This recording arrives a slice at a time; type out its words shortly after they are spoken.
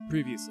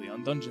Previously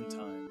on Dungeon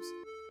Times.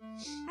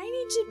 I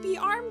need to be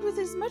armed with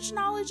as much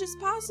knowledge as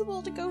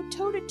possible to go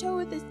toe-to-toe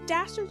with this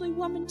dastardly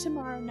woman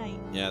tomorrow night.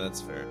 Yeah, that's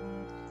fair.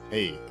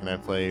 Hey, can I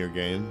play your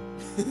game?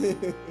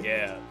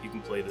 Yeah, you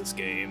can play this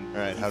game.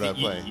 Alright, how do I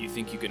play? You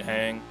think you can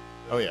hang?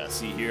 Oh, yeah.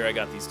 See here, I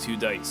got these 2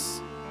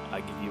 dice. I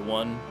give you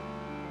one.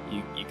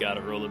 You gotta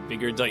roll a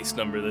bigger dice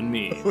number than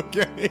me.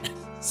 Okay.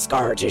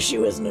 Scar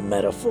tissue isn't a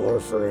metaphor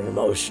for an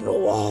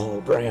emotional wall,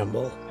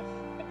 Bramble.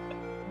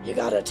 You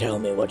gotta tell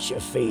me what you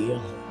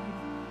feel.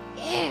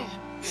 Yeah.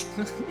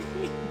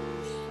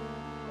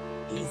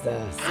 He's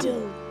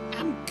still...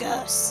 I'm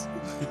Gus.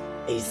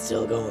 He's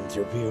still going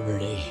through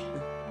puberty.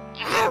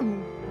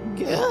 I'm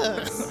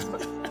Gus.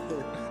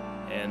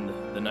 And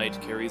the night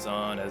carries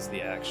on as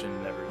the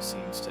action never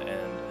seems to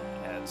end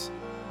at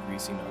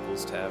Greasy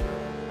Knuckles Tavern.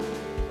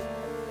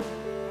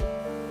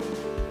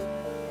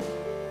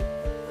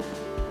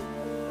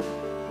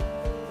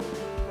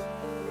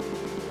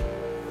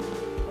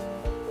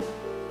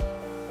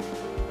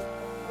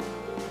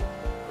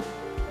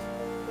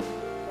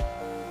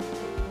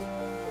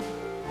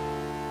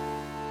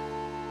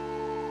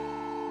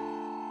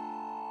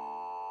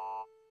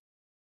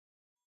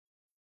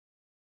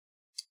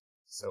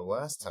 So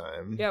last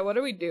time, Yeah, what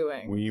are we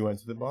doing? we went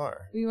to the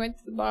bar. We went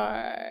to the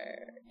bar,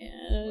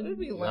 and What did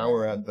we Now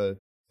we're at the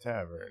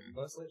tavern.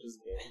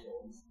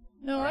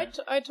 no,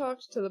 I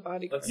talked to the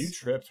bodyguard. You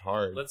tripped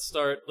hard. Let's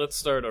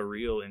start a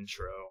real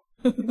intro.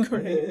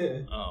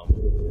 Great. All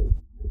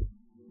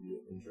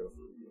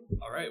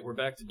right, we're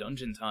back to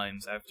Dungeon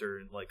Times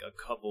after like a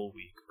couple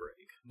week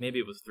break. Maybe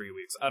it was 3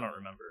 weeks. I don't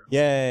remember.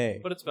 Yay!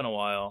 But it's been a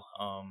while.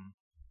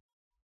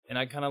 And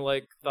I kind of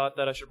thought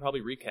that I should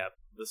probably recap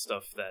the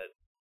stuff that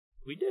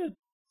we did,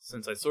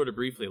 since I sort of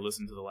briefly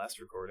listened to the last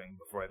recording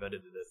before I've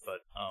edited it. But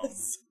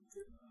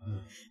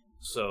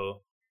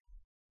so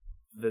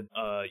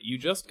you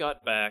just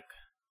got back,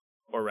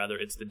 or rather,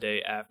 it's the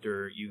day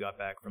after you got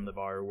back from the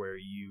bar where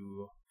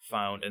you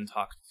found and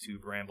talked to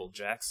Bramble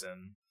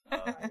Jackson.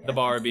 The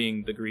bar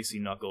being the Greasy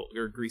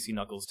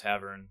Knuckles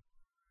Tavern.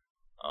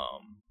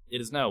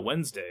 It is now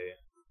Wednesday,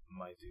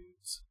 my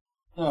dudes.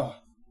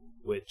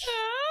 Which,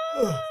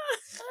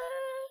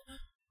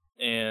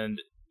 and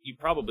you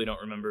probably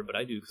don't remember, but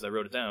I do because I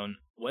wrote it down.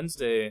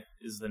 Wednesday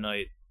is the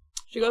night.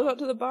 She goes out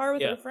to the bar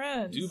with Yeah, her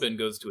friends. Dubin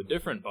goes to a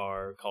different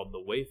bar called the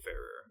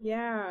Wayfarer.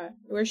 Yeah,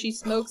 where she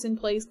smokes and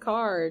plays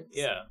cards.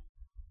 Yeah.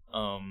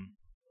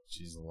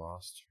 She's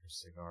lost her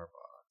cigar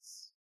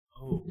box.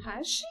 Oh.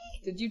 Has she?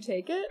 Did you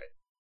take it?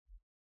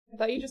 I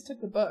thought you just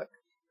took the book.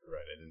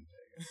 Right, I didn't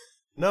take it.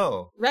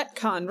 No,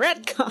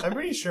 Retcon. I'm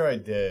pretty sure I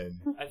did.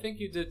 I think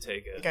you did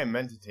take I it. think I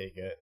meant to take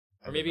it.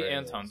 Or maybe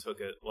Anton took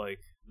it, like,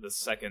 the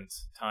second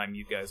time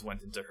you guys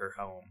went into her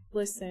home.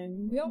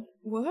 Listen. Yep.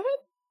 What?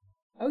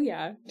 Oh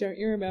yeah, don't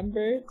you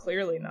remember?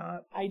 Clearly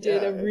not. I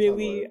did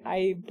Yeah,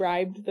 I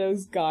bribed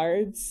those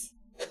guards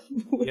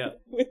with, Yeah.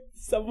 with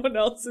someone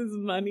else's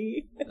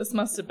money. This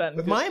must have been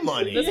With my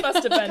money. This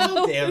must have been.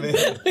 Damn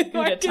it. Gudetama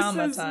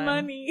Marcus's time.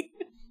 money.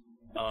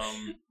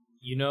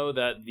 You know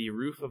that the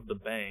roof of the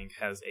bank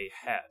has a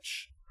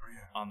hatch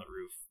on the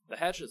roof. The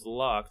hatch is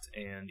locked,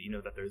 and you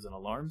know that there's an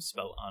alarm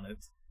spell on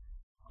it.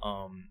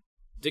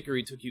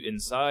 Dickory took you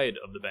inside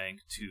of the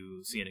bank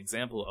to see an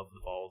example of the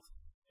vault,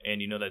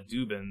 and you know that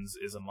Dubin's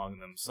is among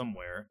them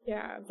somewhere.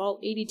 Yeah, Vault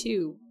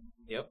 82.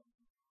 Yep.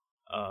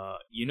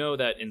 You know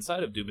that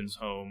inside of Dubin's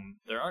home,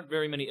 there aren't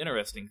very many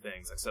interesting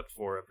things, except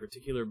for a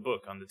particular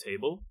book on the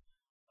table,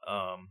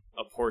 a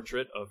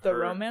portrait of The her.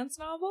 romance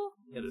novel?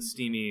 Yeah, the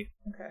steamy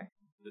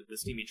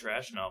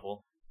trash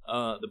novel.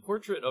 The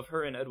portrait of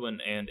her and Edwin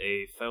and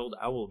a felled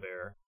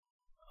owlbear.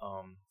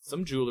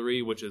 Some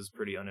jewelry, which is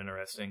pretty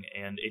uninteresting,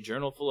 and a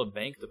journal full of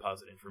bank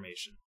deposit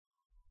information.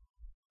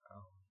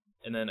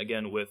 And then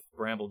again with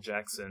Bramble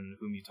Jackson,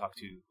 whom you talked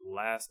to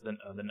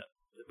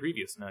the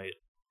previous night,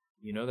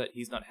 you know that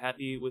he's not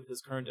happy with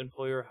his current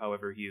employer,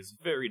 however, he is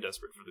very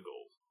desperate for the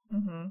gold.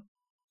 Mm-hmm.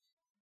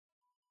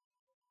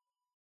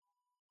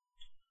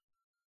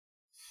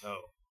 So,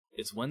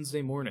 it's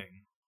Wednesday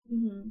morning.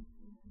 Mm-hmm.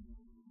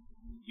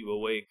 You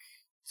awake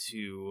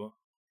to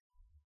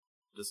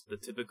just the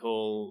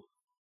typical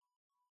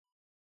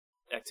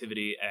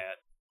activity at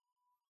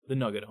the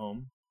Nugget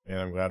home. And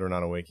I'm glad we're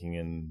not awaking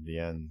in the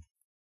end.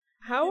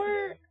 How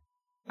are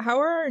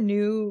our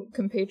new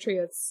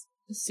compatriots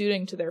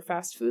suiting to their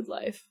fast food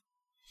life?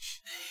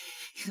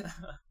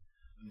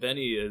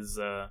 Benny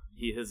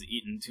he has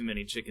eaten too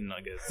many chicken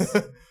nuggets.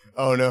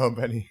 Oh no,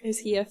 Benny. Is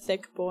he a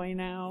thick boy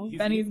now?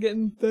 Benny's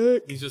getting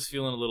thick. He's just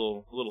feeling a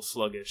little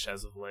sluggish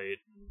as of late.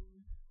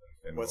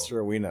 What's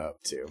Rowena up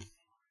to?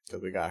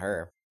 Because we got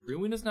her.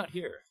 Ruina's not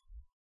here.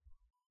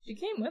 She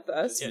came with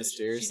us. Yeah,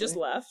 She just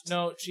left.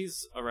 No,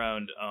 she's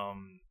around,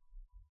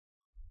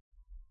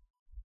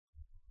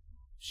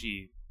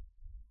 she's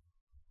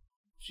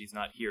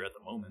not here at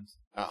the moment.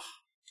 Ah.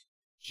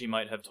 She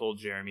might have told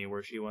Jeremy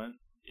where she went.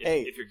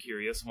 Hey. If you're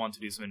curious, want to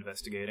do some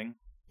investigating.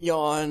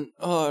 Yawn.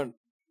 Oh,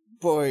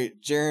 boy,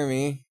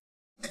 Jeremy.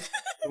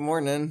 Good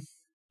morning.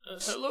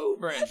 Hello,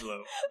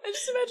 Brangelo. I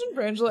just imagine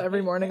Brangelo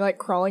every morning, like,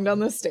 crawling down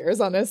the stairs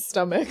on his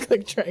stomach,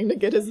 like, trying to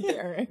get his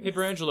bearings. Hey,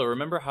 Brangelo,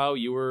 remember how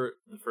you were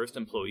the first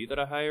employee that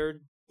I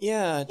hired?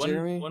 Yeah,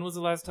 Jeremy. When was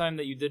the last time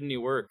that you did any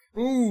work?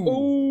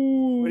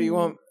 Ooh. What do you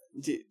want?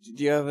 Do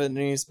you have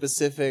any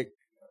specific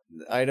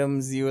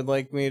items you would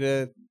like me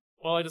to...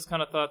 Well, I just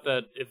kind of thought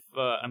that if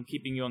I'm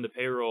keeping you on the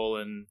payroll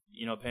and,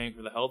 paying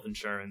for the health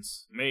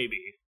insurance,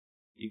 maybe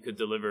you could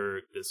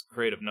deliver this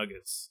crate of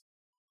nuggets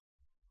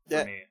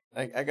for me.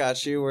 I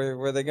got you. Where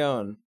are they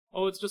going?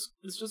 Oh, it's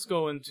just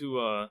going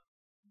to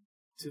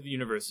the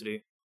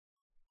university.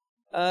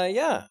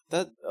 Yeah.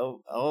 That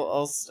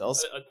I'll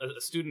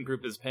A student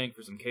group is paying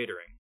for some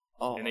catering,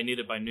 and they need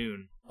it by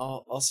noon.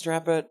 I'll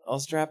strap it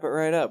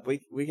right up.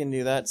 We can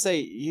do that. Say,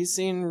 you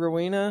seen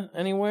Rowena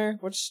anywhere?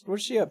 What's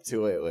she up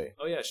to lately?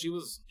 Oh yeah, she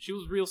was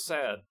real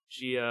sad.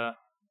 She I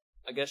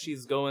guess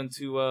she's going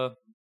to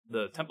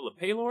the Temple of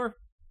Palor.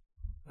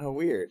 Oh,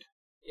 weird.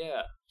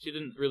 Yeah, she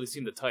didn't really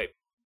seem the type.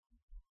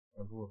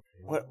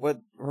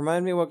 What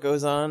remind me what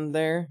goes on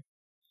there?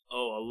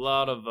 Oh, a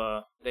lot of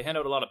they hand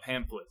out a lot of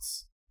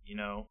pamphlets,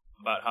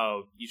 about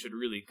how you should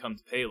really come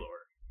to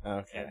Palor.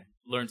 Okay. And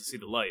learn to see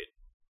the light.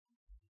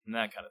 And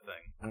that kind of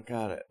thing. I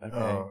got it. Okay.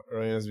 Oh,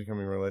 Rowena's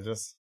becoming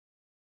religious?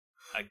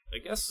 I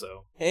guess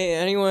so. Hey,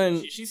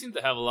 anyone... She seemed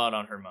to have a lot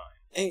on her mind.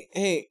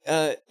 Hey,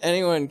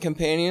 anyone,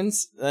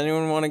 companions?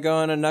 Anyone want to go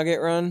on a nugget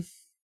run?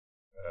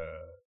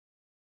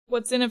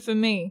 What's in it for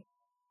me?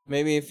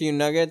 Maybe a few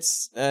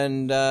nuggets,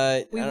 and,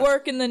 We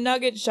work in the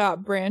nugget shop,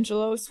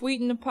 Brangelo.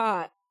 Sweeten the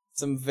pot.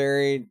 some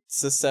very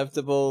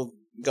susceptible,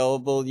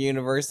 gullible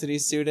university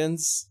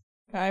students.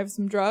 Can I have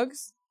some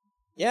drugs?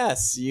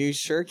 Yes, you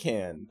sure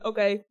can.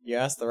 Okay. You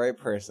asked the right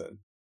person.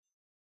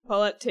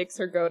 Paulette takes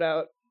her goat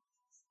out.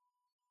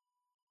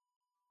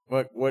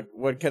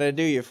 What can I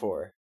do you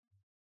for?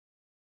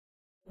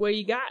 What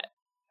you got?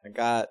 I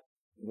got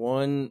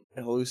one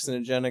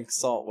hallucinogenic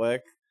salt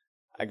wick.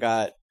 I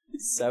got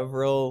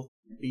several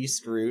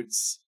beast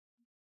roots.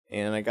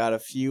 And I got a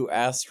few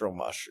astral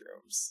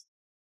mushrooms.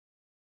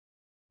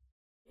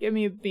 Give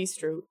me a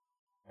beast root.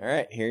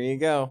 Alright, here you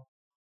go.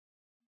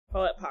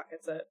 Paulette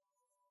pockets it.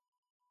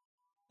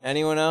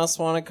 Anyone else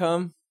want to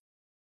come?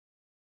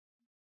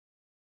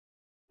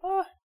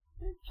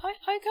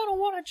 I kind of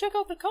want to check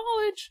out the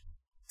college.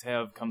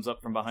 Tav comes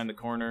up from behind the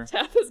corner.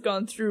 Tav has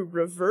gone through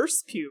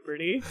reverse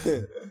puberty.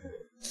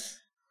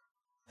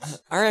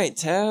 Alright,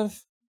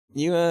 Tav.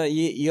 You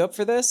up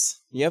for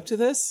this? You up to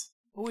this?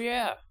 Oh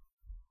yeah.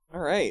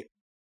 Alright.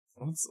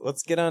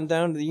 Let's get on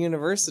down to the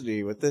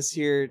university with this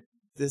here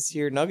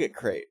nugget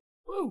crate.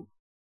 Woo.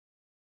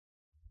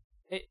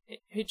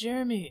 Hey,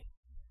 Jeremy.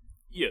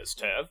 Yes,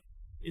 Tav.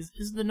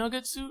 Is the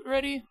nugget suit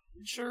ready?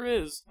 It sure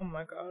is. Oh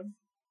my god.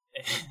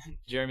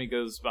 Jeremy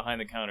goes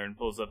behind the counter and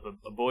pulls up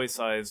a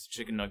boy-sized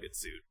chicken nugget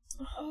suit.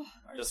 Oh,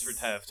 just for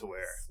Tav to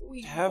wear.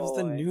 Tav's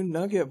the new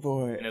nugget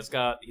boy. And he's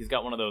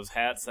got one of those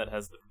hats that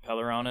has the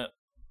propeller on it.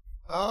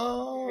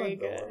 Oh, very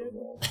good.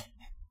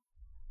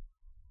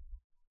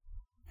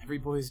 Every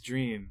boy's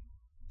dream.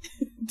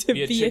 To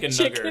be a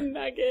chicken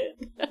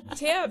nugget.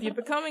 Tav, you're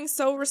becoming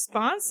so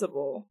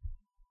responsible.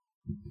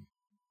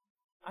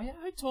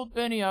 I told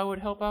Benny I would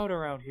help out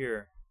around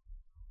here.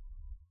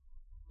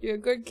 You're a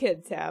good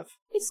kid, Tav.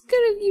 It's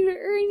good of you to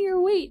earn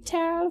your weight,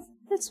 Tav.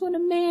 That's what a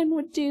man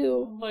would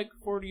do. I'm like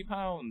 40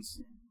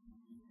 pounds.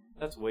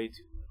 That's way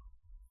too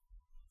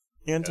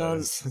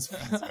Anton,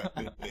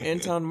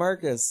 Anton,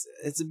 Marcus,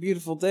 it's a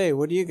beautiful day.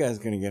 What are you guys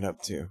gonna get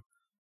up to?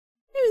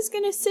 I was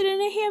gonna sit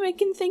in a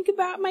hammock and think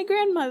about my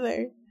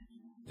grandmother.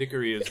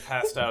 Dickory is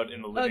passed out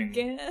in the living...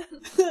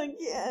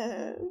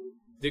 Again.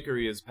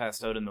 Dickory is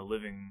passed out in the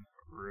living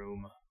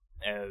room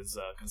as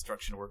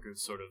construction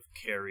workers sort of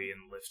carry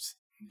and lift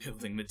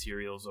building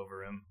materials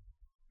over him.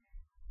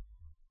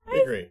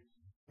 Dickory,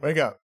 wake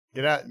up.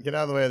 Get out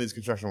of the way of these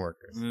construction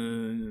workers.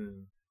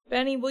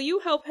 Benny, will you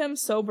help him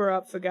sober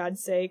up, for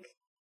God's sake?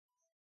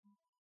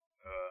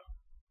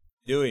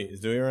 Dewey. Is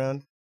Dewey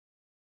around?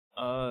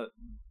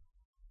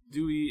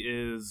 Dewey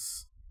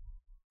is...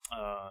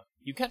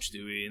 you catch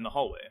Dewey in the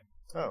hallway.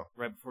 Oh.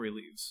 Right before he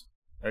leaves.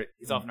 Right.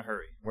 He's off in a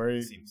hurry. Where are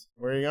you? Seems.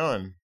 Where are you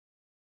going?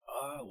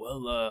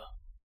 Well,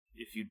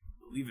 if you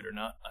believe it or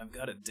not, I've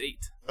got a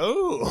date.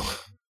 Oh.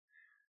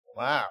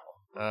 Wow.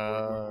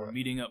 We're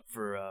meeting up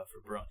for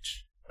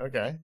brunch.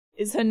 Okay.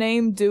 Is her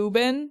name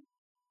Dubin?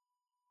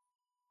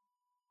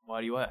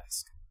 Why do you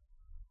ask?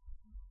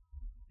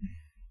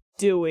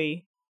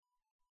 Dewey.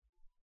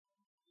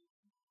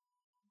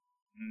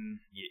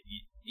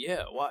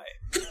 Yeah, why?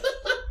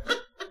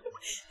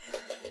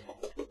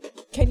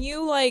 Can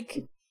you,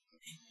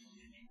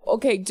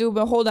 Okay,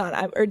 Dubin, hold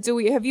on.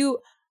 Dewey, have you...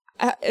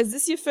 is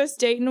this your first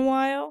date in a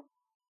while?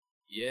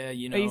 Yeah, Are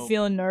you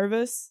feeling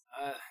nervous?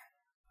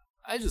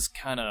 I just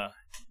kinda...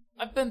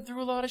 I've been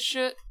through a lot of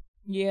shit.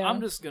 Yeah. I'm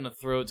just gonna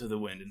throw it to the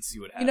wind and see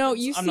what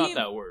happens. I'm not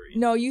that worried.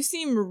 No, you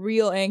seem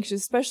real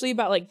anxious, especially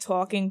about,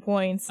 talking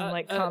points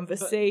and,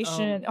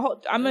 conversation.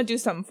 I'm gonna do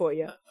something for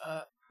you.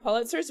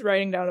 Paulette starts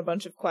writing down a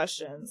bunch of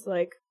questions,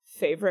 like,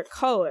 favorite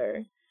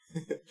color,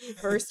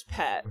 First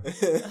pet.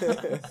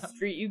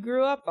 Street you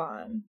grew up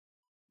on.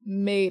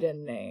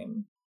 Maiden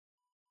name.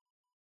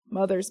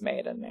 Mother's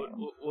maiden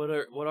name.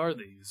 What are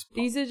these?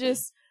 These are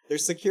just... They're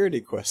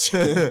security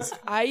questions.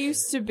 I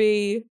used to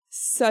be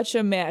such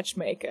a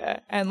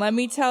matchmaker, and let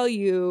me tell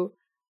you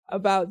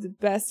about the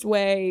best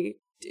way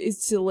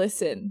is to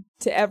listen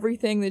to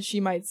everything that she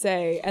might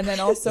say, and then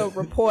also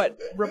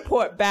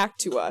report back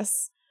to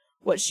us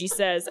what she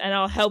says, and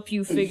I'll help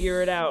you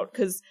figure it out,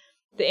 because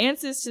the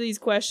answers to these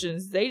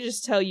questions, they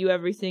just tell you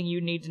everything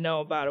you need to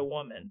know about a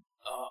woman.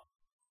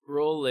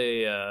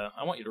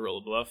 I want you to roll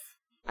a bluff.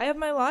 I have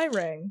my lie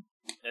ring.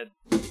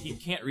 He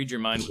can't read your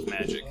mind with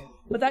magic.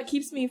 But that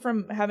keeps me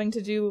from having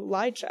to do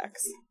lie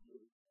checks.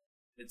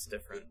 It's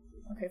different.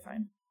 Okay,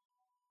 fine.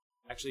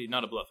 Actually,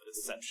 not a bluff, a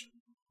deception.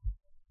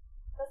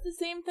 That's the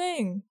same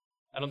thing.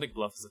 I don't think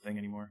bluff is a thing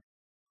anymore.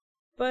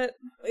 But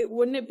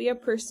Wouldn't it be a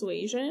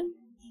persuasion?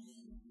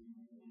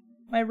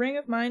 my ring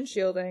of mind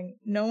shielding,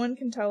 no one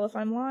can tell if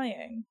I'm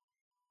lying.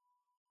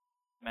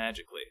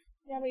 Magically.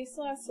 Yeah, but he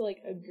still has to,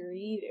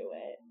 agree to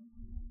it.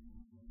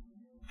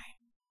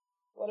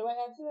 What do I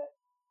add to it?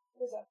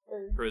 What is that?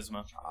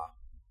 Charisma.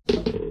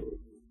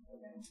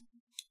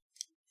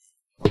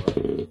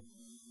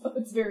 Oh,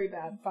 it's very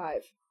bad.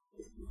 5.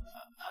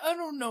 I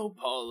don't know,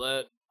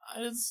 Paulette.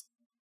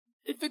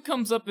 If it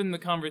comes up in the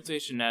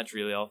conversation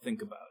naturally, I'll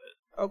think about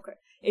it. Okay.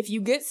 If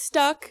you get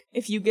stuck,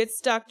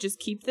 just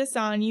keep this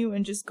on you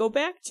and just go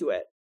back to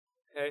it.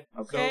 Okay.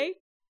 Okay?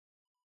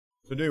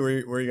 So, dude,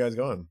 where are you guys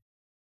going?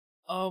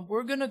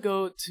 We're gonna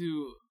go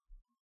to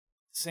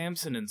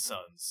Samson and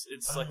Sons.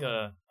 It's like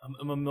a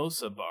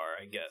mimosa bar,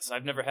 I guess.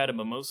 I've never had a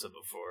mimosa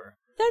before.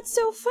 That's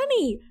so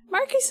funny.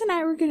 Marcus and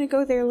I were gonna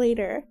go there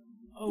later.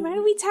 Oh.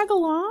 Mind we tag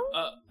along?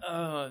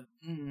 I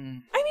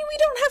mean, we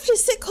don't have to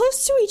sit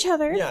close to each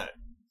other. Yeah,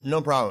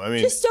 no problem. I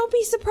mean, Just don't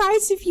be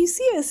surprised if you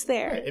see us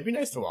there. it'd be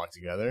nice to walk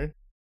together.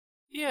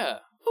 Yeah,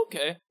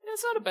 okay.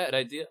 That's not a bad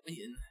idea.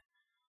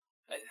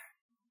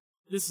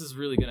 This is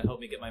really gonna help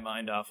me get my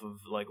mind off of,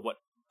 what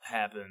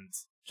happened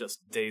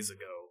just days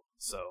ago.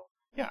 So,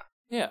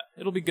 yeah,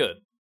 it'll be good.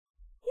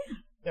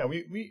 Yeah,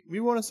 we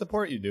want to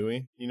support you,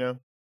 Dewey. You know,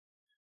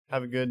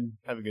 have a good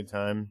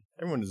time.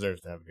 Everyone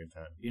deserves to have a good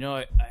time.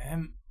 I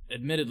am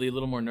admittedly a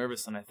little more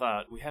nervous than I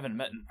thought. We haven't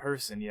met in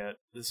person yet.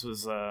 This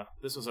was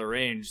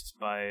arranged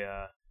by,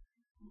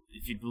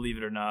 if you believe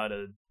it or not,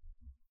 a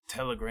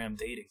Telegram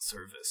dating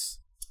service.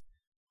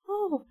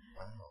 Oh,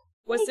 Wow.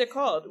 What's it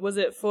called? Was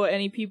it for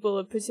any people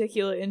of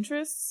particular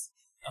interests?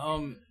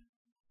 Hold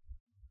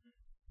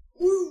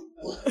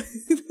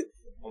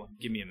on,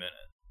 give me a minute.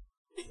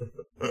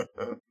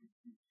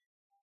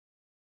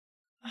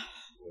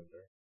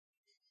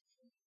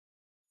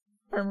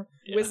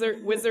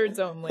 Wizards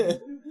only.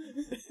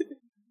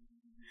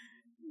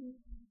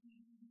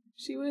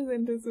 She was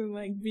into some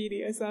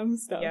BDSM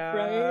stuff, Yeah.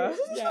 right?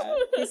 Yeah.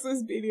 This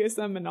was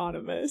BDSM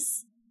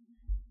Anonymous.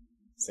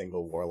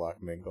 Single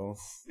warlock mingle.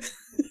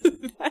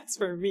 That's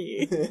for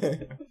me.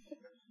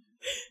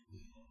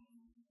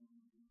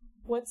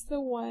 What's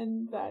the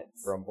one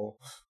that's Rumble.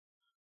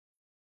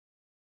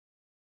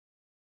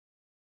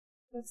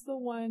 What's the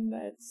one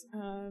that's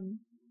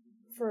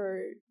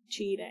for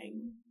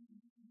cheating?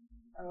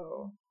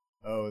 Oh,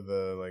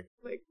 The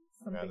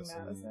something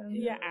Madison. Madison.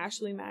 Yeah,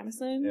 Ashley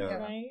Madison, Yeah.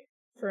 right?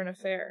 For an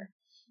affair.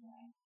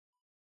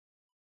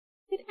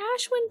 did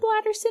Ashwin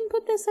Blatterson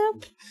put this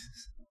up?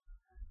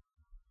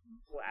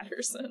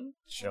 Blatterson.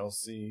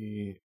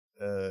 Chelsea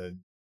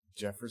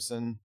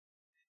Jefferson.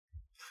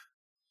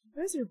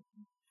 You guys are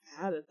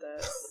bad at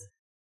this.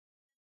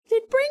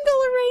 Did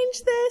Brangelo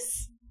arrange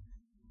this?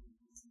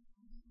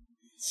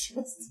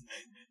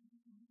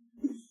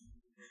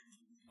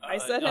 I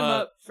set him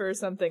up for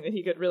something that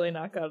he could really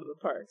knock out of the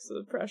park, so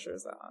the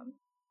pressure's on.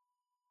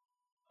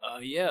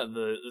 Yeah,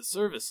 the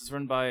service is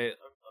run by a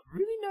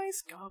really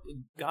nice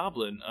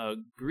goblin,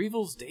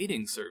 Greevil's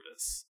dating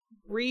service.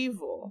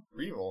 Greevil.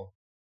 Revel.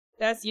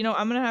 That's,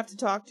 I'm gonna have to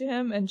talk to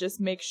him and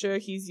just make sure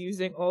he's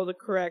using all the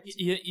correct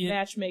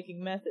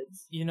matchmaking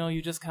methods.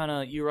 You just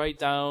you write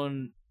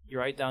down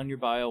your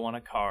bio on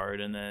a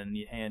card, and then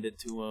you hand it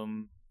to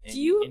him, and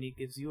he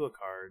gives you a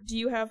card. Do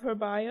you have her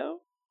bio?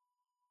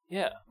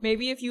 Yeah.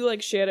 Maybe if you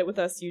shared it with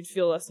us, you'd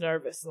feel less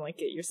nervous and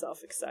get yourself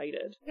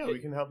excited. Yeah, we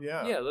can help you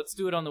out. Yeah, let's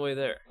do it on the way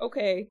there.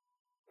 Okay.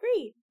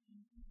 Great.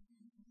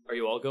 Are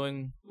you all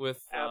going with?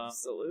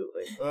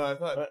 Absolutely. I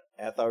thought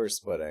We're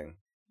splitting.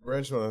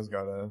 Brangelo's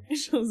got a.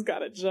 Rachel's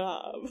got a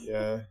job.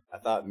 Yeah. I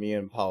thought me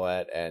and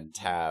Paulette and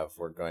Tav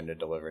were going to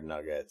deliver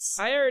nuggets.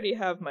 I already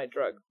have my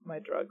drug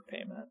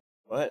payment.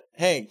 What?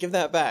 Hey, give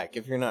that back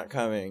if you're not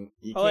coming.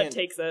 Paulette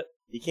takes it.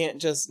 You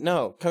can't just...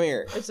 No, come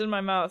here. It's in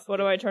my mouth. What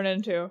do I turn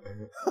into?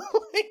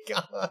 Oh my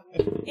god.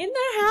 In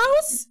the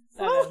house?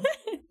 7.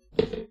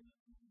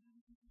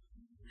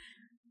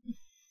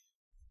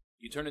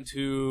 You turn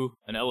into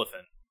an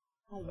elephant.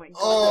 Oh my god.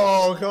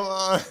 Oh, come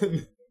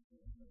on.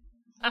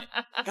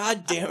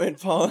 God damn it,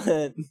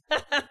 Paulette.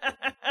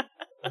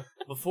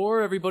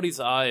 Before everybody's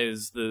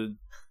eyes, the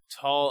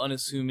tall,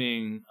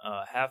 unassuming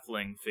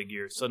halfling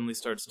figure suddenly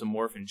starts to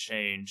morph and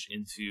change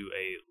into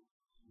a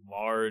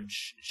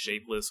large,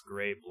 shapeless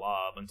gray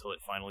blob until it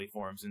finally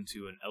forms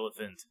into an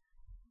elephant.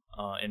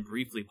 And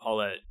briefly,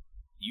 Paulette,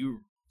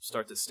 you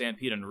start to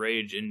stampede and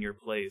rage in your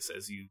place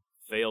as you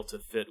fail to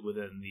fit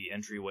within the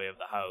entryway of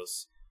the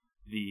house.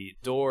 The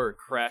door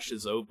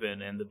crashes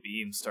open and the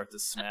beams start to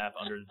snap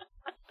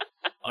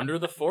under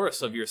the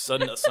force of your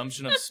sudden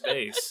assumption of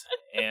space,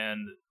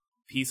 and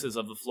pieces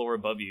of the floor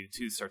above you,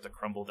 too, start to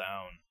crumble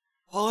down.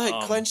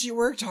 Paulette, Clenchy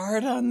worked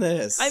hard on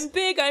this. I'm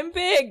big!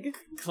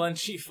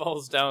 Clenchy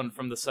falls down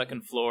from the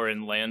second floor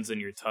and lands in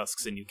your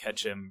tusks, and you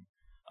catch him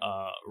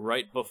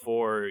right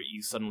before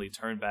you suddenly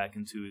turn back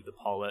into the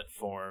Paulette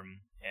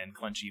form, and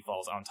Clenchy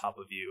falls on top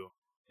of you,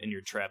 and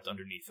you're trapped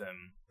underneath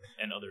him,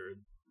 and other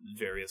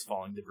various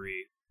falling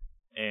debris.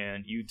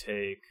 And you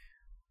take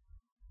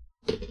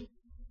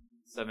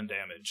 7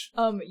 damage.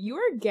 You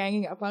are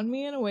ganging up on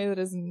me in a way that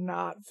is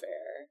not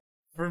fair.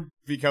 For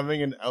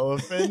becoming an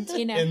elephant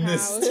In a in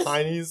house. this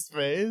tiny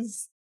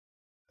space?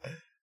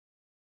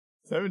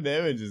 7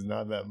 damage is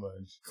not that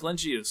much.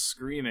 Clenchy is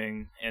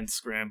screaming and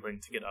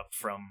scrambling to get up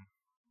from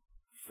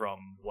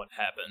what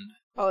happened.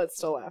 Paulette's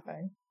still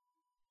laughing.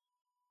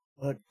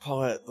 Look,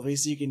 Paulette, the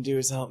least you can do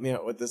is help me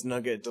out with this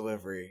nugget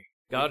delivery.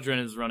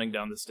 Godrin is running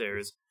down the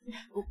stairs.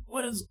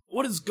 What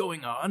is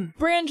going on?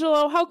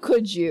 Brangelo, how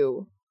could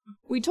you?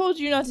 We told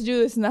you not to do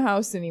this in the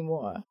house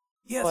anymore.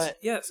 Yes,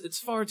 yes, it's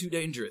far too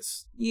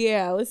dangerous.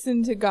 Yeah,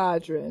 listen to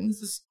Godrin.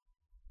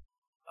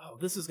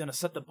 This is gonna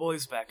set the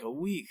boys back a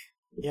week.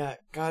 Yeah,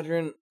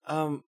 Godrin,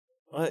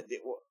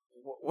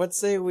 what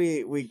say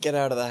we get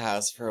out of the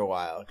house for a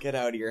while? Get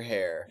out of your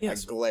hair.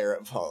 Yes. I glare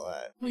at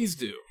Paulette. Please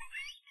do.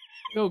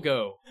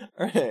 Go.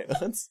 Alright,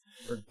 let's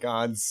For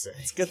God's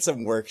sake. get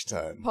some work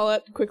done.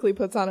 Paulette quickly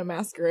puts on a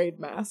masquerade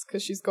mask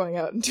because she's going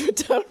out into a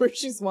town where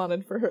she's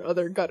wanted for her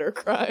other gutter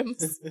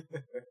crimes.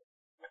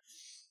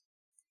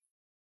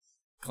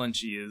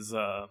 Clenchy's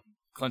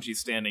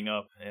standing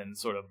up and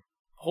sort of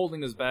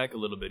holding his back a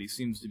little bit. He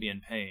seems to be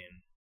in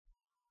pain.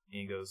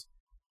 And he goes,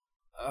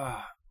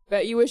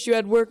 Bet you wish you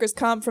had workers'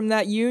 comp from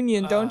that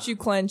union, don't you,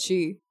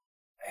 Clenchy?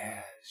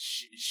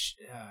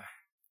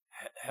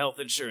 health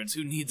insurance,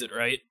 who needs it,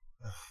 right?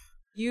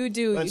 You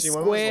do, Clenchy, you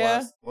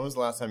square. when was the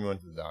last time you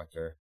went to the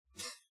doctor?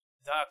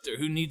 Doctor,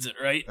 who needs it,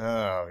 right?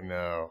 Oh,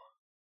 no.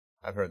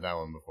 I've heard that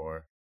one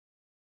before.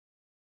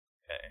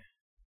 Okay.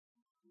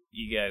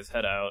 You guys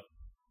head out.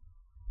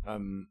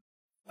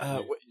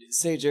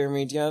 Say,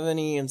 Jeremy, do you have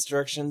any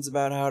instructions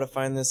about how to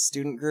find this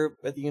student group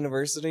at the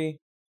university?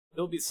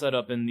 They'll be set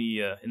up in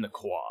the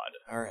quad.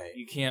 Alright.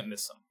 You can't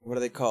miss them. What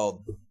are they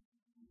called?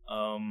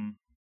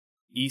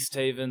 East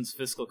Haven's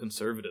Fiscal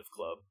Conservative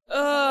Club.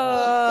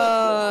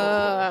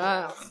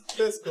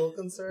 Fiscal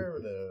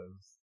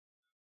conservatives.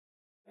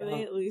 Are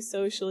they at least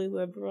socially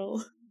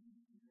liberal?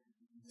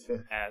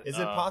 Is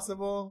it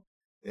possible?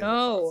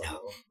 No.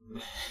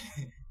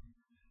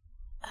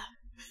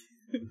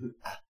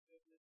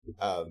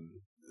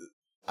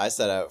 I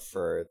set out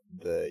for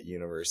the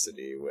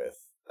university with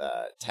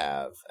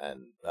Tav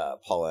and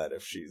Paulette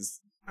if she's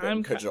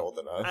been cajoled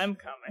enough. I'm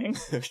coming.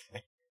 Okay.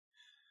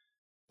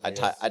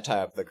 I tie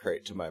up the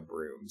crate to my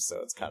broom,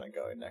 so it's kind of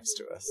going next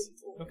to us.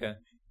 Okay.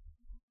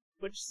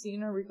 Which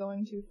scene are we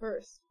going to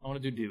first? I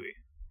want to do Dewey.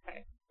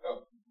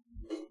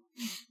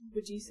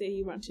 Would you say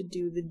you want to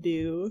do the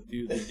do?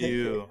 Do the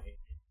do.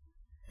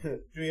 Do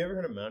you ever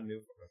heard of Mountain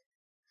Dew?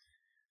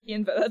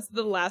 That's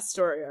the last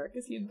story arc,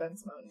 is he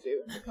invents Mountain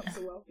Dew and becomes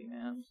a wealthy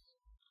man.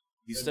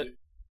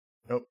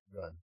 Nope, go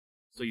ahead.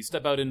 So you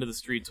step out into the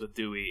streets with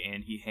Dewey,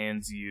 and he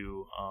hands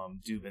you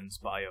Dubin's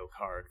bio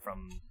card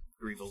from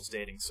Grievel's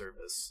dating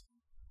service.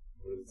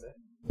 What is that?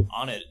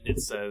 On it, it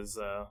says,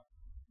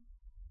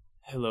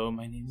 "Hello,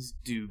 my name is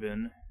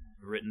Dubin,"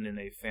 written in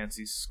a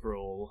fancy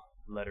scroll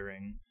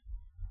lettering.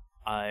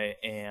 "I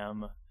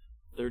am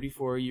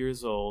 34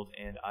 years old,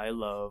 and I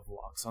love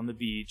walks on the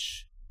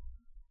beach,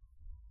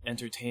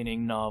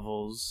 entertaining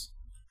novels,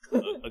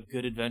 a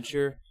good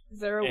adventure, Is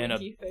there a And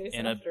winky face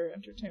after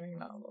entertaining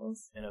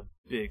novels? and a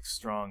big,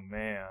 strong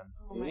man."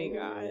 Oh my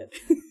god.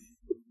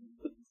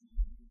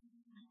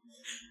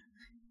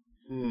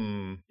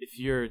 If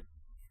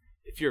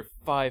you're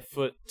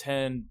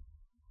 5'10",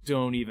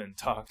 don't even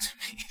talk to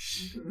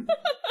me.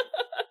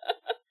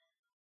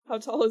 How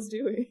tall is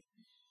Dewey?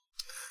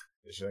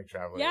 Is she like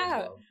traveling?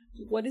 Yeah. as well?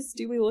 What does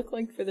Dewey look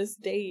like for this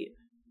date?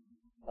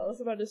 Tell us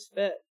about his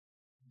fit.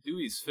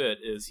 Dewey's fit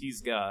is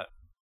he's got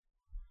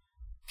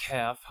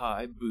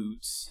calf-high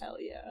boots, Hell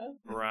yeah.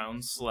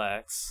 brown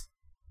slacks,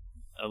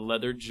 a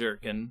leather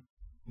jerkin.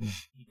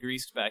 He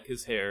greased back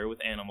his hair with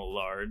animal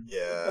lard.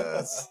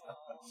 Yes.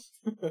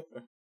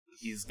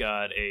 He's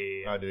got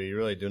a... Oh, dude, you're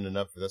really doing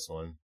enough for this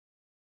one.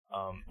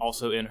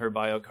 Also in her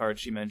bio card,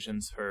 she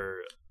mentions her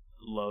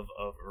love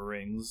of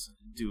rings.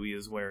 Dewey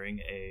is wearing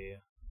a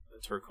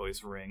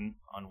turquoise ring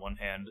on one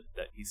hand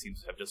that he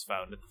seems to have just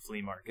found at the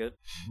flea market.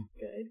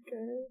 Good.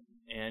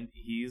 And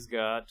he's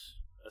got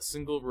a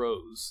single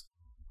rose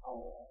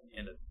Oh.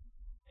 and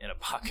a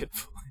pocket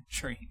full of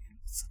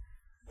dreams.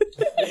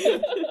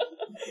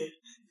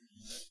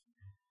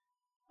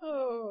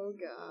 Oh,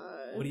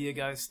 God. What do you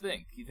guys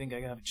think? You think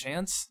I have a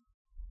chance?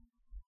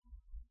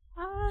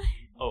 Uh,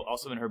 Oh,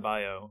 also in her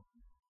bio,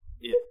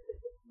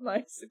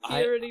 My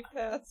security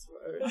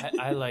password.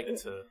 I like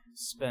to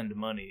spend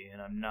money,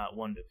 and I'm not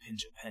one to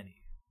pinch a penny.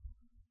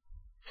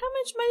 how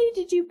much money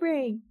did you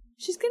bring?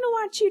 She's gonna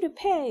want you to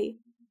pay.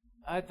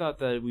 I thought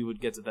that we would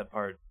get to that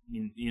part,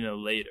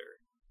 later.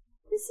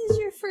 This is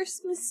your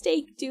first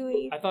mistake,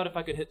 Dewey. I thought if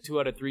I could hit 2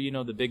 out of 3,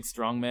 the big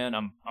strong man.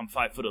 I'm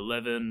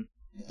 5'11",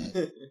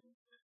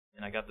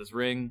 and I got this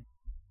ring.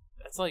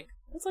 That's like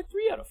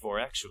 3 out of 4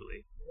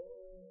 actually.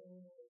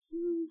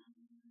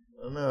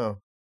 I don't know.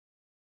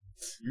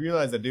 You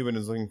realize that Dubin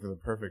is looking for the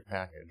perfect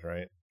package,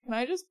 right? Can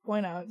I just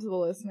point out to the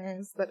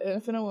listeners that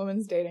if in a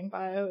woman's dating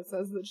bio it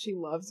says that she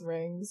loves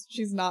rings,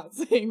 she's not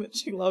saying that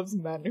she loves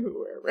men who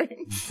wear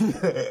rings.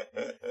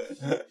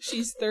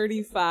 She's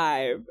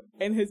 35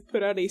 and has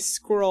put out a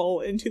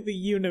scroll into the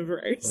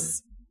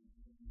universe.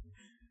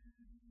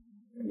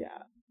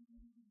 Yeah.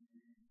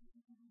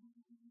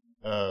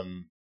 I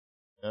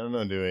don't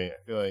know, Dewey. I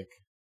feel like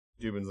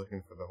Dubin's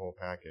looking for the whole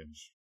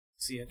package.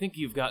 See, I think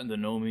you've gotten to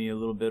know me a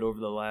little bit over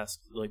the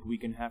last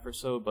week and a half or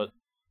so, but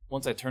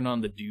once I turn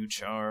on the dew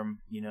charm,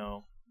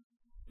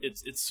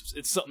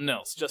 it's something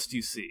else. Just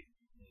you see.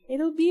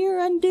 It'll be your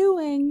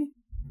undoing.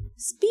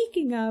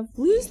 Speaking of,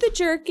 lose the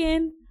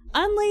jerkin,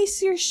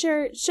 unlace your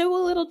shirt, show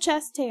a little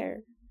chest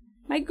hair.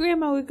 My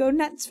grandma would go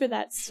nuts for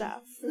that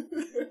stuff.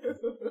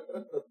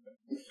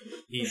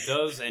 He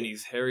does, and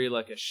he's hairy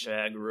like a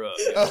shag rug.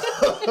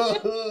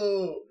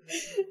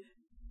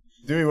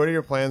 Dewey, what are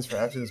your plans for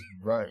after this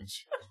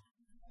brunch?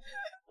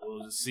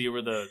 We'll just see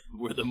where the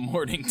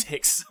morning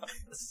takes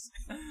us.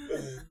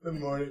 The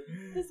morning.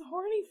 This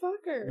horny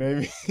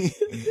fucker.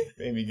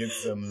 Maybe get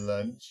some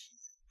lunch.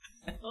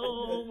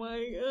 Oh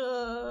my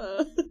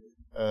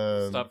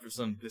god. Stop for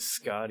some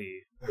biscotti.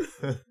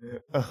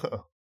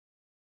 Oh.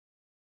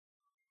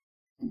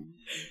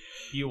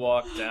 You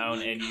walk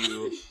down and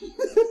you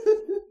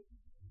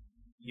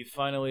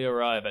finally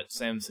arrive at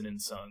Samson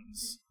and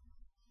Sons.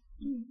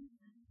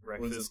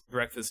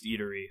 Breakfast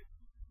eatery.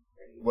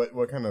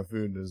 What kind of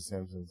food does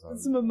Samson's have?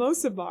 It's a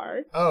mimosa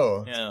bar.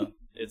 Oh. Yeah,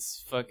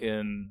 it's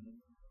fucking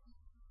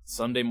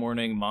Sunday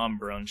morning mom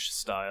brunch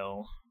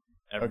style.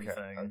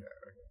 Everything. Okay.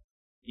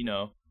 You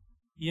know.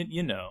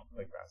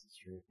 Like Bassett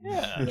Street.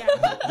 Yeah.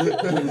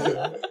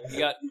 You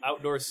got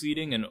outdoor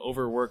seating and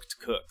overworked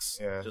cooks.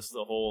 Yeah. Just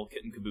the whole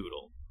kit and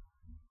caboodle.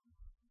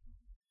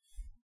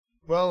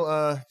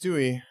 Well,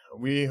 Dewey,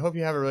 we hope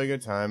you have a really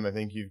good time. I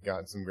think you've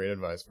got some great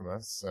advice from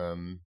us.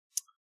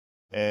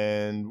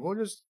 And we'll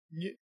just...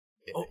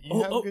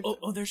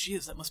 Oh, there she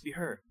is. That must be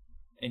her.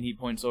 And he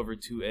points over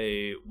to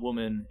a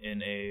woman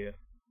in a,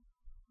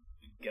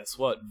 guess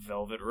what,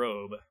 velvet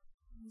robe,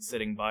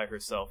 sitting by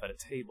herself at a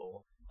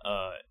table.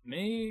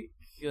 Make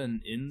an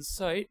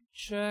insight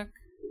check.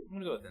 I'm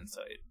gonna go with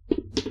insight.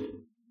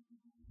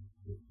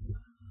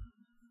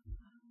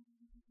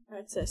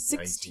 That's a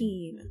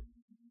 16.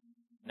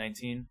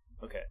 19?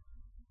 Okay.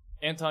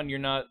 Anton, you're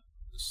not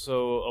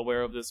so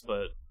aware of this,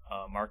 but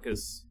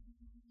Marcus,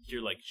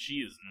 you're like, she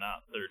is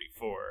not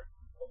 34.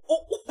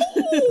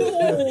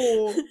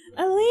 Oh,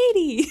 a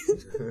lady.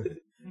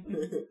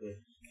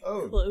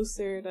 Oh.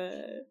 Closer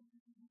to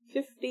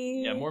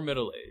 50. Yeah, more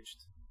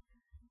middle-aged.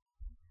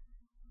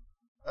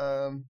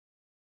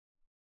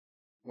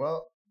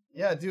 Well,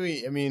 yeah,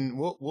 Dewey, I mean,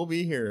 we'll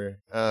be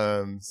here.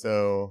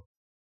 So,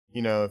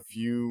 if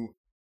you're,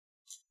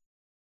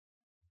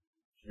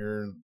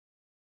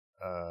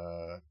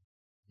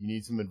 you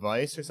need some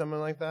advice or something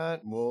like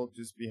that, we'll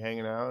just be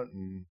hanging out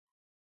and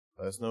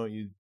let us know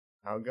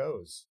how it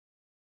goes.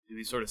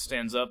 He sort of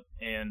stands up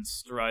and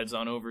strides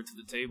on over to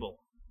the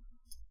table.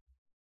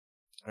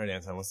 All right,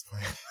 Anton, what's the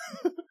plan?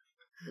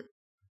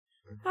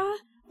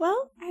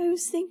 Well, I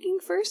was thinking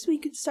first we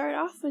could start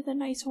off with a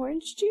nice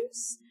orange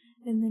juice,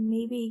 and then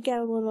maybe get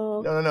a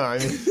little... No, I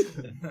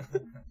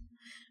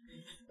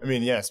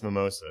mean, yes,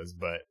 mimosas,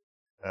 but,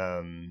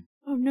 Oh,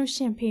 no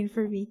champagne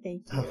for me,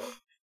 thank you.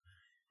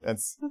 that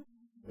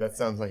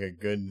sounds like a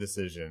good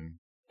decision.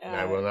 And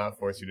I will not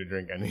force you to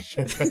drink any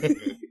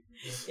champagne.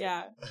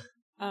 Yeah.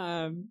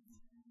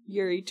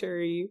 Yuri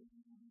Turi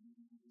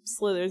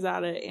slithers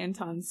out of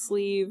Anton's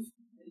sleeve,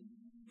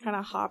 kind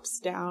of hops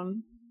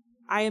down.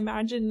 I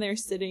imagine they're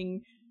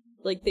sitting,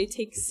 they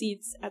take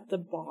seats at the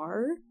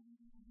bar,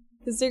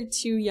 because they're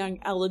two young,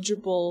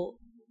 eligible,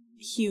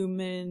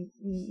 human,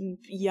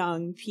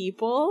 young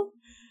people.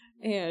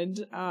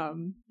 And,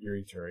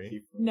 Yuri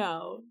Turi.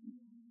 no.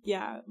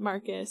 Yeah,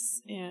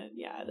 Marcus, and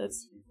yeah,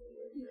 that's...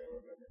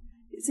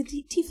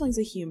 Tiefling's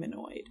a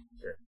humanoid.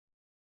 Sure.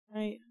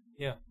 Right?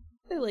 Yeah.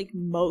 They're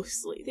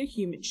they're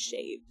human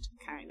shaped,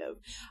 kind of.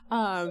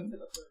 And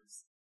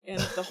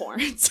the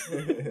horns.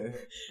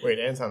 Wait,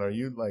 Anton, are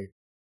you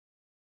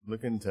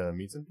looking to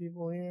meet some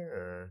people here,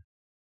 or?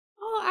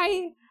 Oh,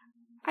 I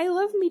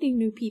love meeting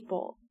new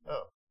people.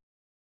 Oh.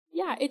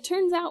 Yeah, it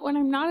turns out when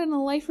I'm not in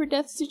a life or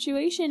death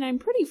situation, I'm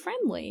pretty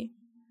friendly.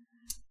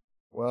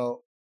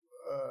 Well,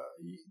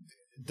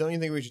 don't you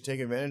think we should take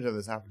advantage of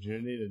this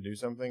opportunity to do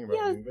something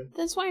about duped?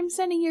 That's why I'm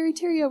sending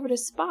Yuri over to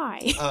spy.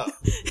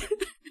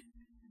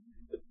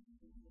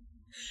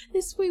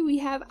 This way we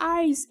have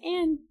eyes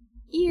and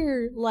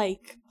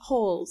ear-like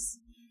holes.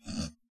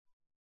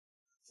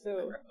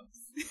 So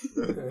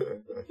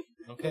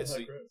Okay, so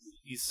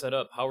he's set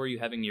up. How are you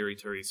having Yuri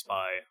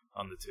spy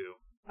on the two?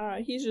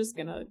 he's just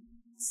gonna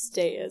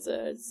stay as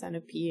a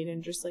centipede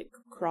and just like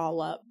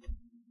crawl up.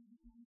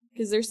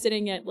 Because they're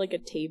sitting at like a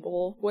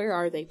table. Where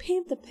are they?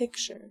 Paint the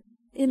picture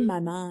in my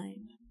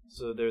mind.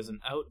 So there's an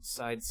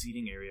outside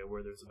seating area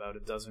where there's about a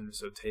dozen or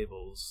so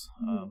tables.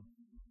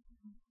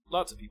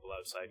 Lots of people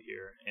outside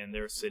here, and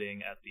they're sitting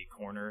at the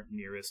corner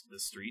nearest the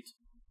street.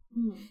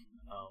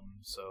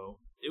 So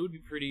it would be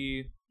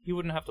pretty... He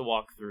wouldn't have to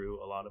walk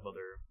through a lot of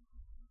other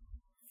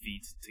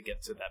feet to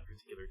get to that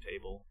particular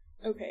table.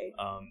 Okay.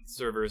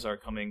 Servers are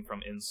coming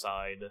from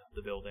inside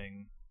the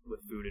building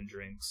with food and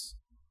drinks,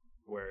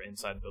 where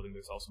inside the building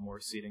there's also more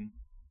seating.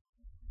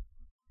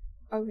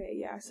 Okay,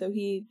 yeah, so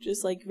he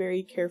just like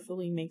very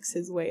carefully makes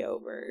his way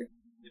over.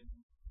 Yep.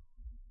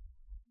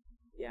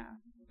 Yeah.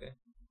 Okay.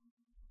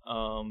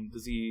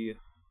 Does he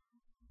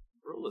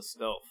roll a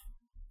stealth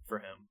for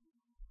him?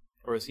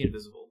 Or is he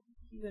invisible?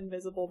 He's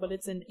invisible, but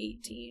it's an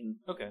 18.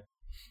 Okay.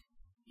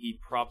 He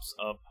props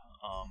up,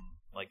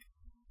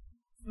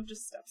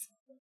 Just steps.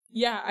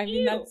 Yeah, I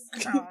mean, that's...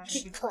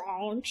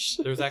 Crunch.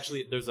 there's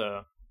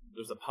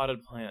a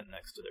potted plant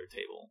next to their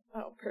table.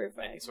 Oh, And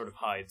he perfect. sort of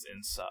hides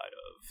inside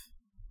of.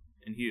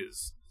 And he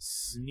is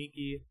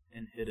sneaky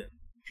and hidden.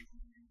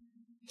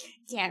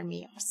 Tell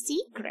me your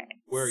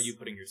secrets. Where are you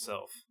putting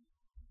yourself?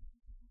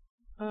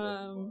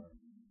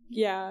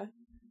 Yeah.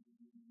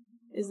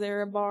 Is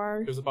there a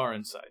bar? There's a bar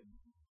inside.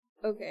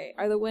 Okay,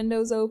 are the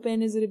windows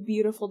open? Is it a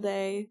beautiful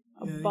day?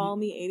 A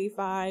balmy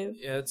 85?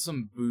 Yeah, it's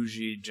some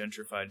bougie,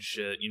 gentrified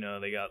shit. You know,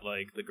 they got,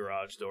 like, the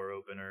garage door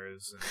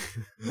openers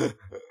and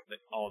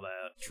all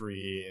that.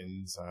 Tree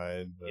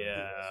inside.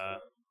 Yeah.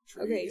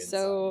 Okay,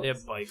 so... They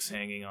have bikes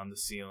hanging on the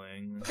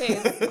ceiling. Okay,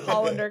 it's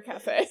Hollander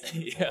Cafe.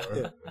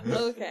 Yeah.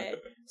 Okay,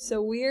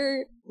 so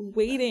we're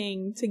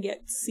waiting to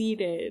get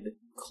seated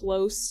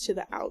close to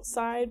the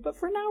outside, but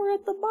for now we're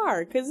at the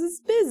bar because it's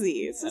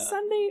busy. It's a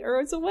Sunday or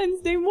it's a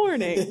Wednesday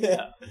morning.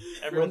 Yeah.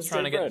 Everyone's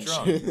trying to get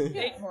drunk.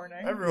 Late morning.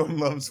 Everyone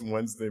loves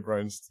Wednesday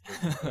brunch.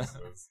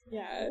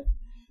 Yeah.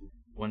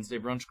 Wednesday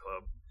brunch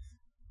club.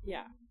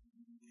 Yeah.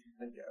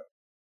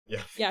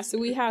 Yeah. Yeah, so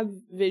we have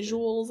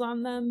visuals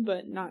on them,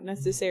 but not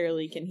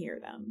necessarily can hear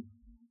them.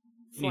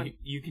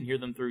 You can hear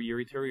them through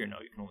Yuri or no?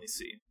 You can only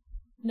see.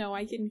 No,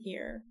 I can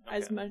hear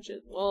as Okay. much as...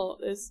 Well,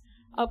 it's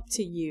up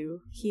to you.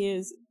 He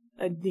is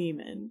a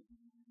demon.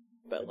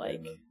 But,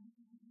 like,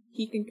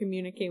 he can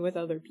communicate with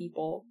other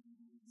people.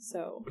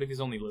 So... But if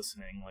he's only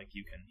listening, like,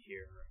 you can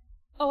hear.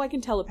 Oh, I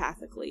can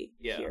telepathically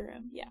Yeah. hear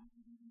him. Yeah.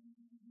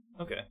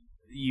 Okay.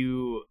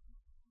 You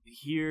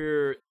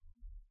hear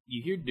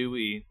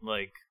Dewey,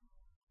 like,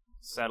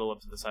 saddle up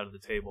to the side of the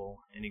table,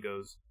 and he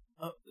goes,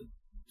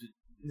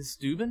 Miss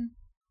Dubin?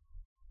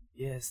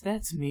 Yes,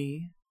 that's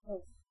me.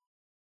 Oh.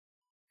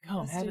 Come,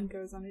 Austin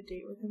goes on a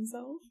date with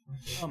himself.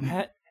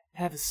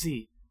 have a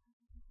seat.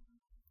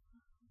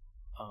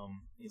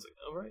 He's like,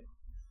 all right.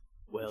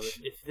 Well,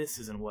 if this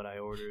isn't what I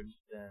ordered,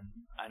 then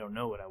I don't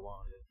know what I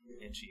wanted.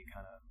 And she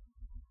kind of,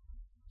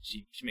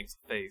 she makes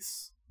a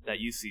face that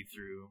you see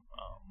through,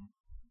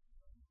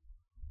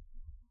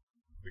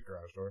 The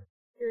garage door.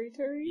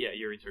 Yuri? yeah,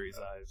 Yuri Turi's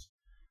eyes.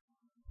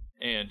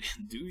 And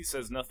Dewey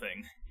says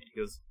nothing. He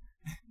goes,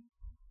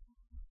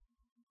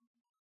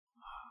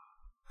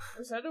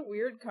 Was that a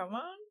weird come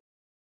on?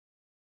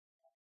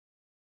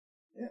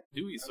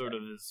 Dewey sort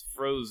of is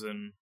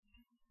frozen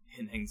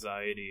in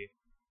anxiety.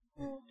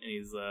 And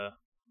he's, yeah,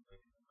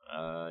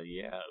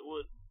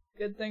 what?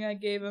 Good thing I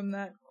gave him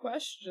that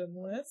question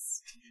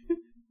list.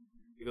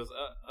 He goes,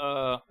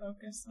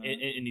 Focus on.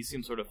 and he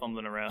seems sort of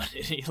fumbling around,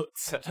 and he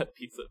looks at a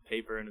piece of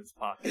paper in his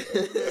pocket.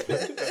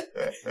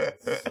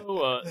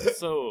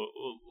 So,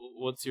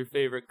 what's your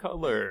favorite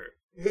color?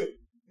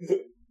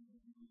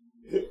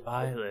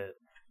 Violet.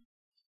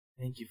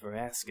 Thank you for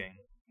asking.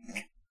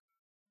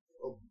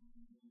 Oh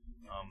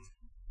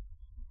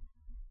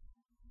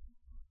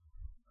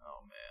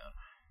man.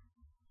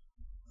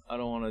 I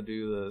don't want to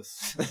do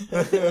this.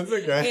 That's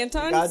okay.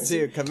 Anton, Got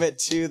to commit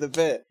to the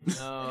bit.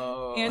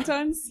 No.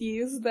 Anton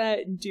sees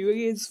that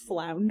Dewey is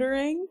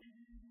floundering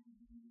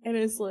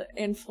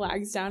and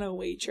flags down a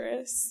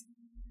waitress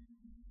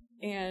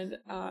and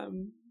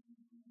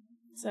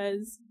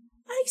says,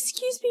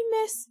 "Excuse me,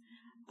 miss.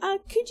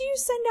 Could you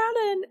send out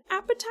an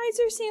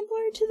appetizer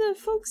sampler to the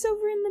folks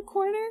over in the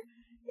corner?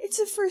 It's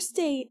a first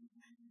date."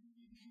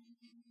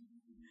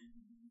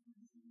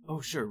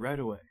 Oh, sure, right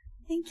away.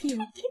 Thank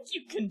you. I think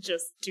you can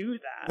just do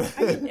that.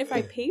 I mean, if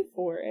I pay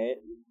for it.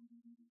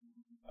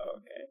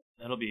 Okay.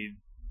 That'll be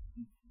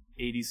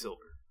 80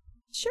 silver.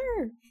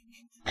 Sure.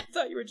 I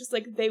thought you were just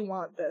like, they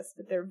want this,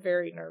 but they're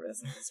very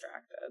nervous and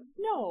distracted.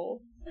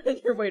 No.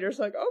 And your waiter's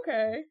like,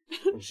 okay.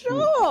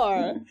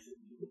 Sure.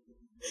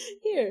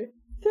 Here,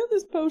 throw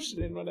this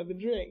potion in one of the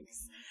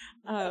drinks.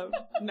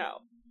 No.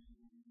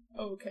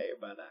 okay,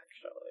 but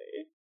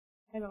actually.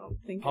 I don't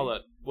think.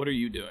 Paulette, what are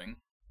you doing?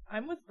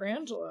 I'm with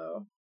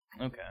Brangelo.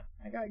 Okay.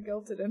 I got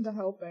guilted into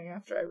helping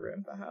after I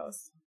ruined the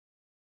house.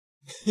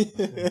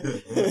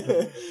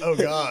 Oh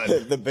God.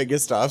 The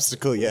biggest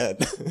obstacle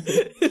yet.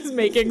 Is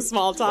making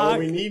small talk. Oh,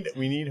 we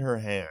need her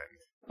hand.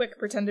 Quick,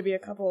 pretend to be a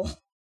couple.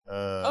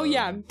 Oh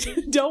yeah,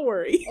 don't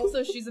worry.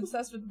 Also, she's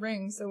obsessed with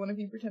rings, so one of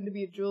you pretend to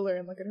be a jeweler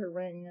and look at her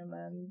ring, and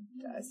then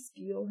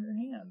steal her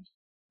hand.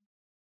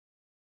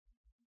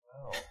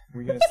 Oh,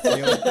 we're gonna steal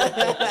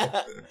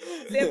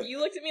it. Sam, you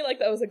looked at me like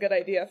that was a good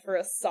idea for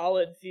a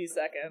solid few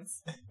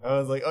seconds. I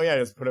was like, oh yeah,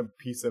 just put a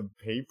piece of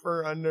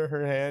paper under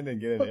her hand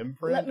and get an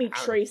imprint. Let me I don't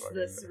trace fucking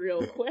this know.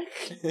 real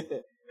quick.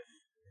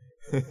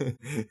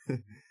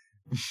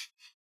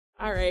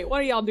 All right, what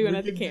are y'all doing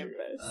at the campus?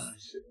 Oh,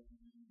 shit.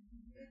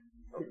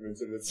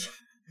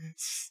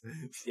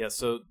 Yeah,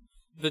 so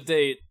the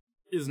date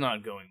is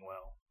not going well.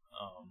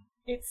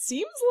 It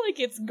seems like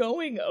it's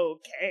going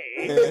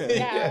okay.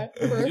 Yeah,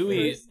 for a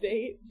Dewey- first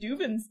date.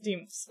 Dubin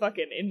seems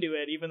fucking into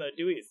it, even though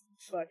Dewey's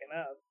fucking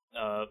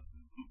up.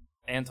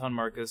 Anton,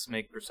 Marcus,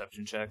 make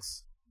perception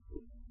checks.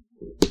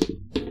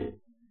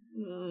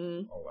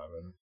 11.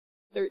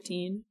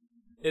 13.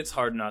 It's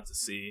hard not to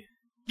see.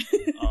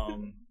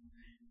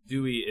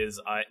 Dewey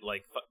is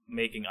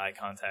making eye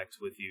contact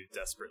with you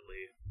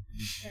desperately.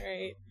 All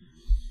right.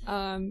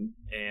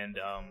 And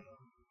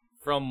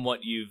from what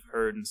you've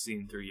heard and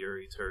seen through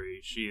Yuri Turi,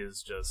 she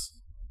is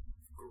just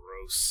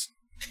gross.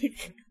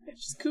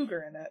 She's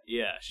cougar in it.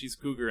 Yeah, she's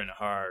cougaring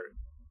hard.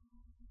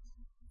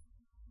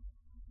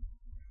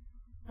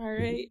 All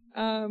right.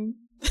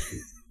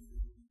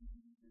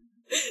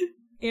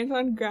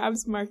 Anton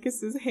grabs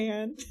Marcus's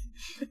hand.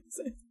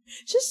 Says,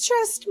 just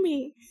trust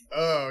me.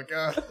 Oh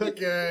God.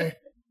 Okay.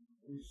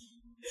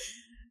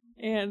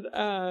 And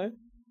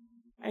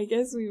I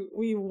guess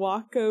we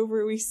walk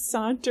over, we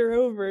saunter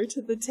over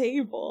to the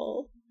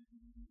table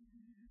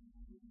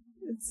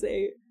and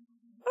say,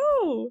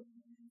 "Oh,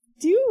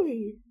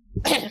 Dewey."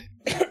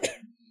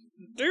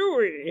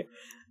 Dewey.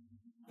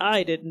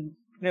 I didn't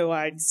know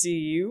I'd see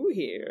you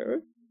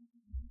here.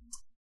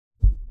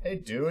 Hey,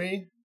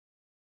 Dewey.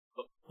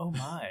 Oh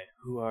my,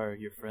 who are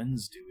your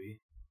friends,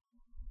 Dewey?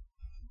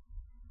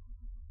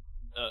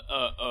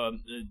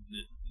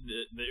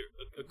 They're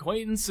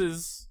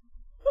acquaintances.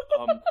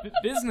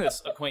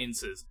 Business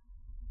acquaintances.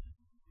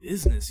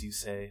 Business, you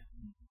say?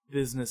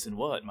 Business in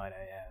what, might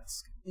I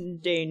ask?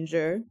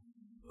 Danger.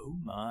 Oh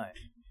my.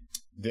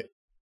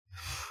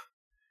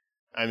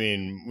 I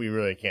mean, we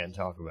really can't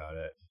talk about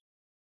it.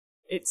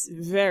 It's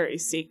very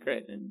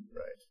secret and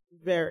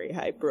very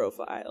high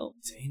profile.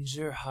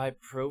 Danger, high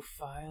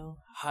profile?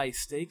 High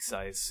stakes,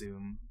 I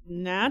assume.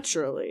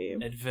 Naturally.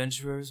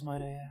 Adventurers,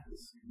 might I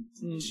ask?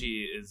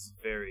 She is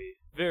very,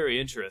 very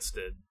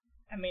interested.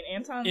 I mean,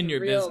 Anton's In your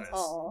real business.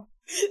 tall.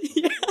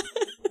 Yeah.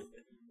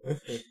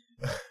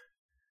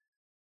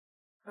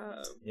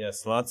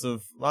 Yes, lots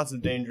of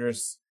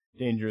dangerous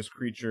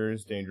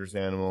creatures, dangerous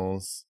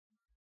animals,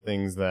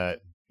 things that,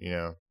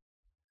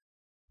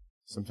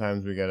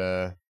 sometimes we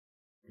gotta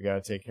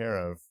take care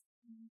of.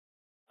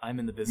 I'm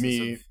in the business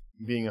Me of...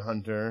 being a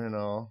hunter and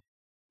all.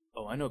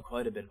 Oh, I know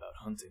quite a bit about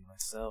hunting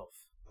myself.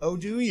 Oh,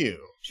 do you?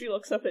 She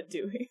looks up at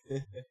Dewey.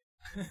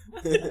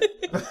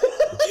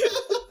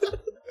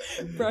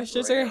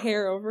 Brushes her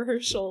hair over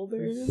her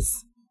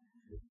shoulders.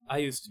 I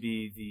used to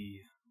be the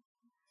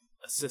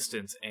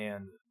assistant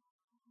and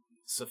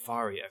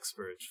safari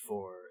expert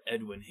for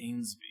Edwin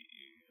Hainsby.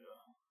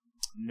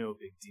 No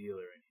big deal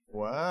or anything.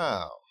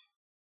 Wow.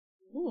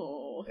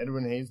 Ooh.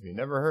 Edwin Hainsby.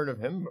 Never heard of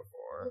him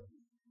before.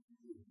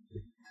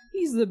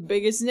 He's the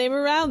biggest name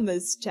around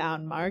this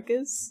town,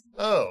 Marcus.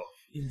 Oh.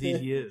 Indeed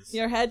he is.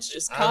 Your head's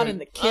just I caught in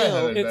the haven't- I kill.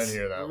 haven't been It's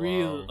here that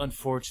real long.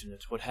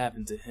 unfortunate what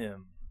happened to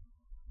him.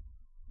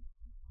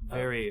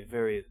 Very,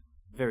 very,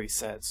 very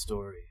sad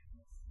story.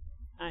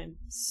 I'm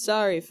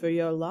sorry for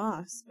your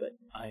loss, but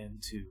I am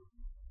too.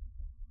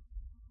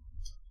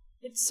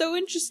 it's so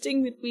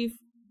interesting that we've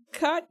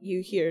caught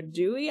you here,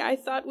 Dewey. I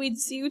thought we'd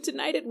see you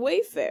tonight at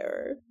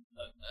Wayfarer.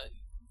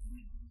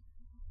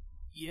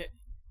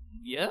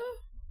 Yeah?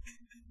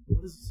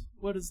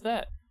 What is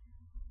that?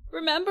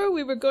 Remember,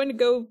 we were going to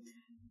go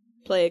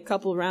play a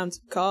couple rounds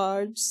of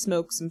cards,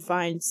 smoke some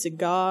fine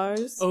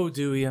cigars. Oh,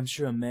 Dewey, I'm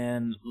sure a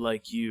man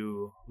like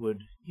you would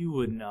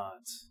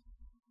not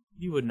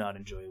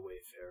enjoy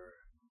Wayfarer.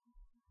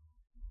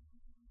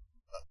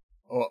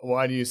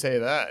 Why do you say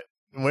that?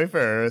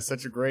 Wayfarer is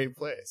such a great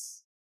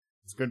place.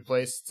 It's a good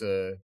place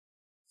to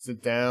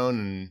sit down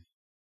and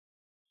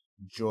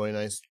enjoy a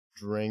nice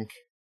drink.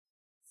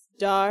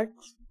 Dark,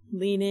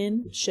 lean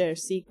in, share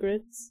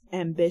secrets,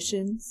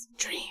 ambitions,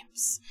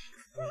 dreams.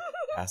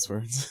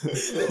 Passwords.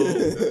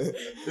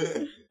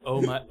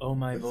 Oh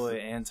my boy,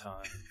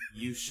 Anton,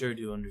 you sure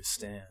do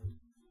understand.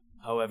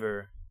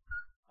 However,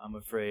 I'm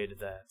afraid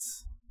that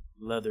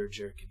leather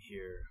jerkin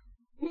here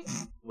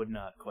would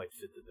not quite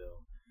fit the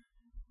bill.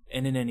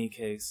 And in any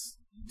case,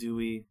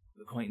 Dewey,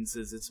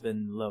 acquaintances, it's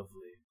been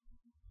lovely.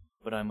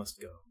 But I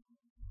must go.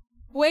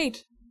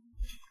 Wait.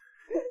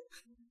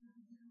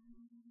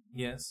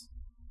 Yes?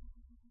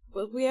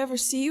 Will we ever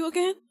see you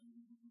again?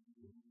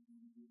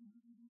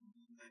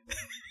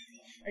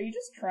 Are you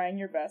just trying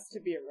your best to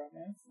be a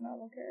romance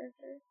novel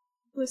character?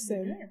 You're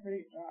Listen, doing a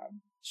pretty good job.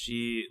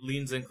 She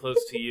leans in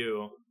close to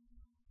you.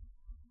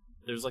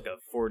 There's like a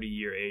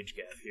 40-year age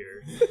gap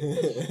here.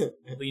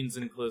 Leans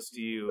in close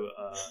to you,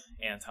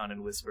 Anton,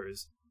 and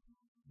whispers,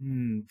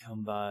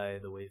 come by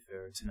the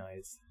Wayfarer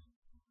tonight.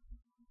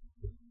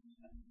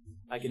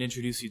 I can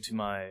introduce you to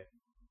my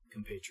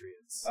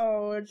compatriots.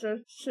 Oh,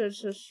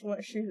 she's a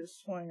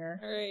swinger.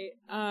 alright,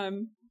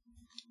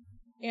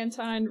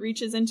 Anton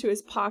reaches into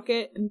his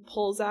pocket and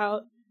pulls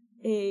out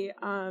a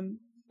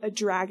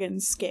dragon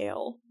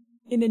scale.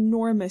 An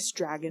enormous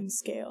dragon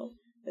scale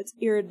that's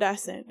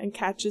iridescent and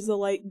catches the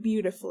light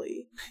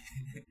beautifully.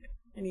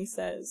 And he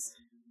says,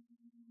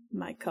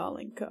 my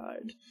calling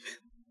card.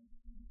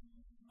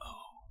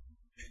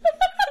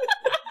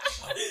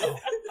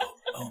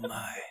 Oh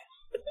my.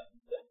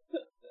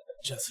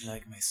 Just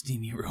like my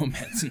steamy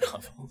romance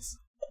novels.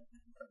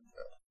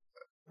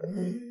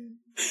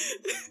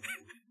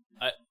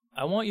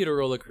 I want you to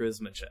roll a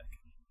charisma check.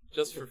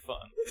 Just for fun.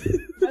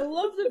 I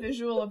love the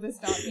visual of this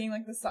not being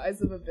like the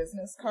size of a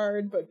business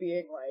card, but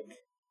being like...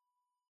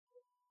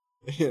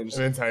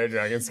 An entire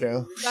dragon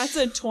scale. That's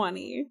a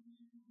 20.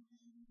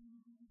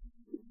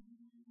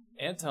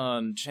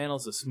 Anton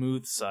channels a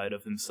smooth side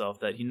of himself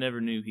that he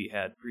never knew he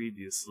had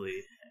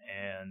previously,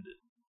 and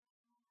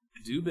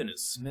Dubin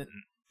is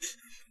smitten.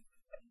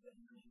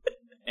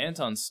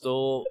 Anton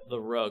stole the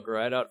rug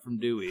right out from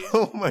Dewey.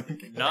 Oh my god.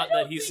 Not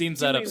that he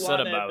seems that Dewey upset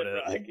wanted about the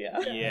it. rug, yeah.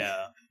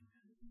 Yeah.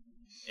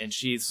 And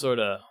she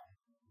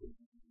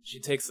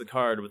takes the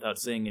card without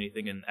saying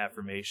anything in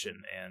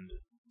affirmation and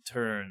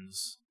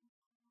turns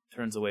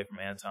away from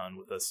Anton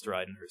with a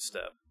stride in her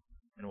step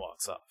and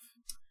walks off.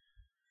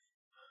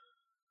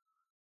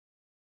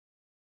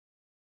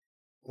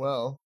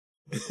 Well.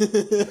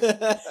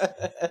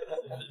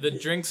 The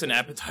drinks and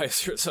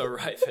appetizers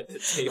arrive at the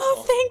table.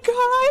 Oh, thank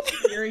God!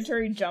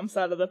 Yuri jumps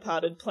out of the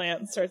potted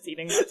plant and starts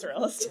eating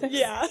mozzarella sticks.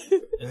 Yeah.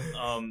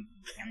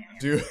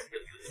 Dude,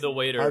 The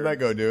waiter how'd that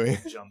go, Dewey?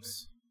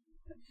 jumps.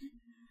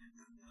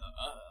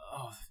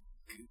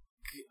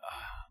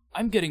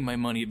 I'm getting my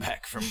money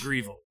back from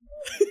Grievel.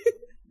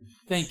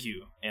 Thank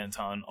you,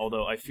 Anton,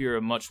 although I fear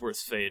a much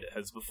worse fate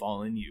has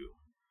befallen you.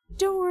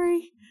 Don't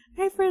worry.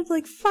 I've read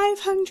like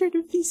 500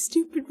 of these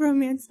stupid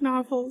romance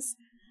novels.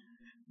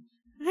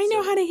 I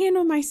know how to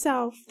handle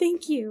myself.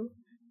 Thank you.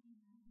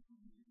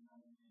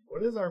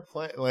 What is our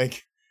plan?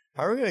 Like,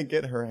 how are we gonna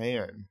get her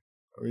hand?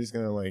 Are we just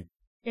gonna, like,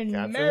 In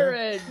capture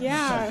marriage.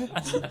 Yeah.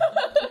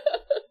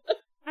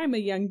 I'm a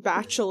young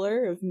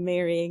bachelor of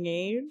marrying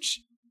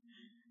age.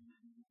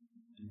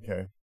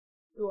 Okay.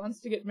 Who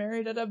wants to get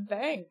married at a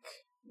bank?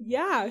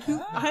 Yeah,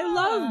 I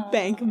love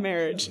bank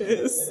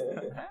marriages.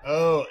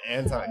 Oh,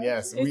 Anton,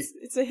 yes.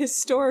 It's a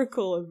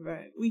historical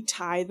event. We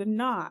tie the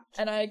knot.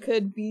 And I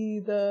could be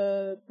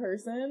the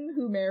person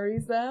who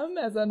marries them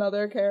as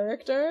another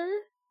character.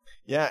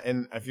 Yeah,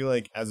 and I feel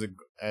like as or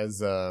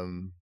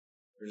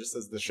just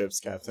as the ship's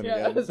captain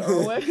Yeah, again. as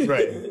Orwick.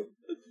 right.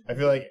 I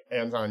feel like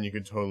Anton, you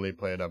could totally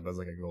play it up as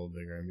like a gold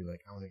digger and be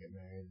like, I want to get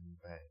married in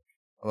the bank.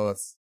 Although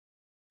that's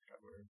kind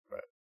of weird,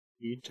 but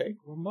You take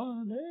my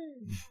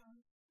money.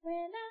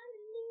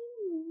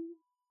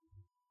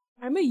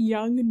 I'm a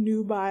young,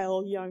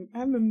 nubile,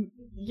 I'm a...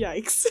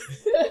 Yikes.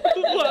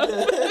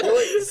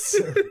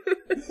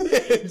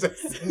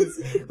 just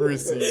is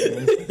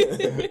receiving.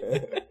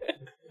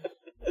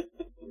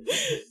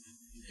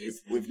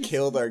 We've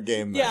killed our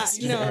game Yeah,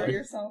 master. no.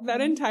 Yourself.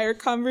 That entire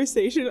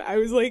conversation, I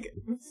was like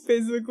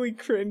physically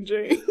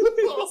cringing.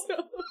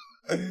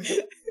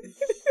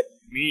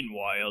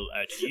 Meanwhile,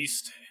 at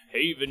East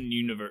Haven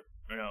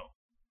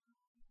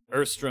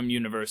Erstrom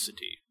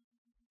University.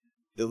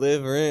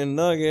 Delivering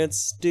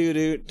nuggets.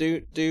 Doot,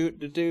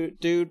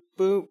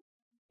 boop.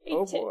 Hey,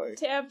 Oh, boy.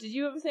 Tab, did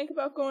you ever think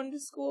about going to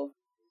school?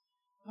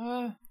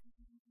 Yeah,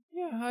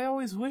 I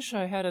always wish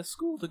I had a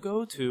school to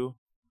go to.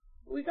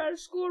 We got a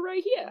school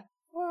right here.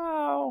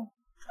 Wow.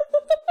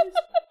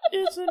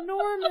 It's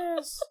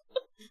enormous.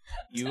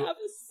 Tab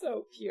is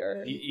so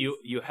pure.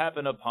 You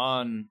happen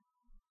upon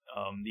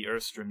the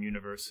Erstrom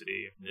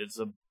University. It's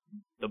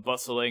the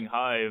bustling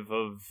hive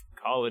of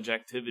college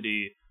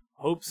activity.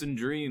 Hopes and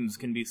dreams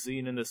can be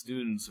seen in the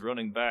students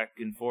running back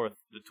and forth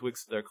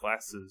betwixt their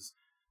classes.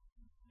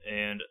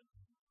 And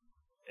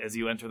as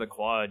you enter the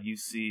quad, you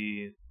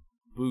see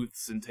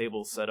booths and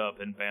tables set up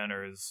and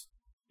banners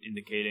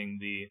indicating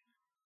the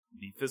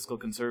fiscal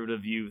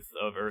conservative youth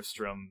of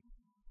Erstrom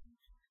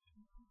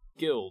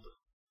guild.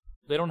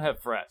 They don't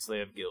have frats, they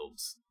have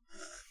guilds.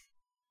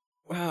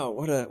 Wow,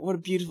 what a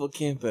beautiful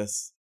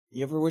campus.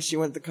 You ever wish you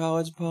went to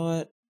college,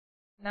 Paulette?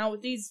 Now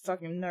with these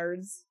fucking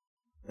nerds.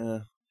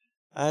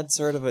 I had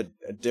sort of a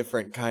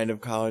different kind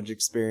of college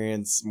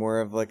experience, more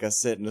of like a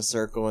sit in a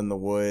circle in the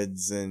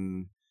woods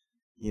and,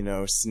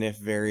 sniff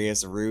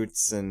various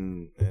roots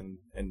and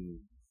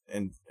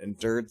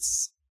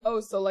dirts.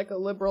 Oh, so like a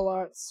liberal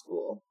arts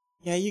school.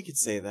 Yeah, you could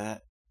say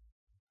that.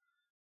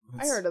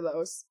 I heard of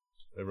those.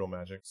 liberal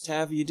magics.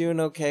 Tav, you doing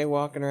okay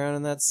walking around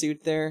in that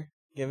suit there?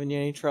 Giving you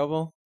any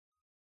trouble?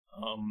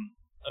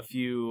 A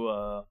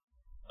few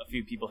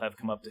people have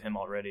come up to him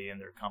already, and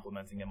they're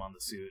complimenting him on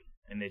the suit,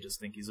 and they just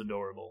think he's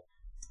adorable.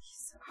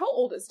 How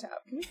old is Tab?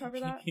 Can you cover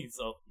that?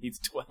 He's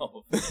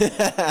 12.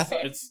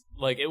 It's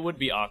like, it would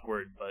be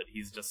awkward, but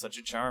he's just such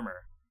a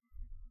charmer.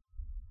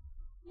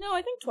 No,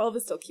 I think 12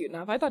 is still cute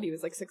enough. I thought he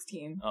was like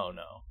 16. Oh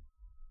no.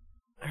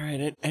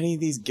 Alright, any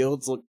of these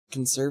guilds look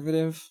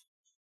conservative?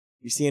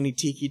 You see any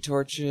tiki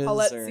torches?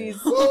 Paulette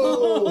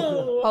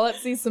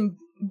sees some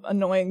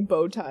annoying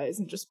bow ties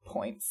and just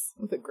points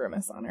with a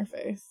grimace on her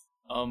face.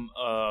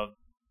 A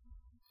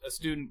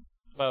student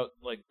about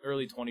like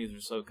early 20s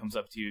or so comes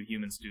up to you,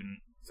 human student.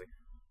 He's like,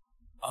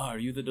 "Are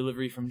you the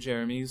delivery from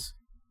Jeremy's?"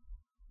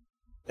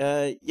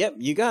 Yep,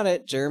 you got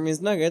it. Jeremy's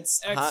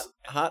Nuggets.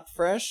 Hot,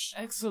 fresh.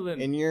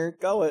 Excellent. In your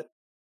gullet.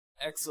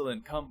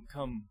 Excellent. Come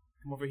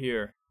over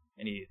here.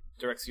 And he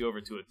directs you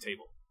over to a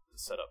table to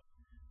set up.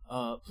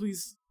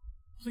 Please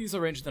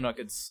arrange the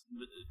nuggets.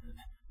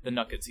 The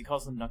nuggets. He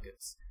calls them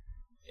nuggets.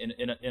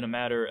 In a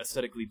matter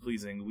aesthetically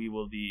pleasing. We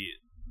will be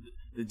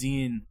the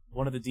dean.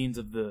 One of the deans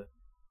of the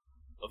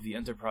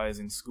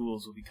enterprising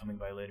schools will be coming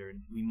by later,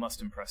 and we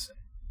must impress him.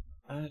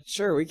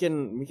 Sure, we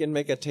can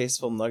make a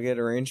tasteful nugget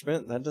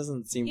arrangement. That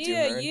doesn't seem too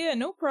hard. Yeah,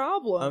 no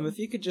problem. If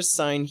you could just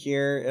sign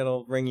here,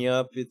 it'll ring you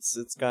up. It's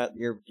got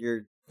your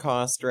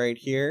cost right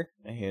here.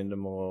 I hand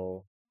him a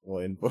little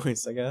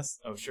invoice, I guess.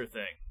 Oh, sure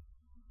thing.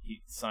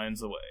 He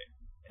signs away,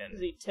 and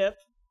Does he tip?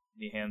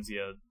 he hands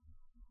you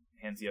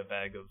a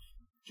bag of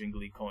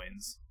jingly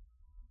coins.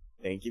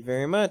 Thank you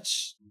very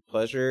much.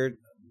 Pleasure,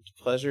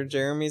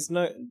 Jeremy's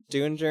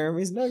doing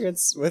Jeremy's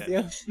Nuggets with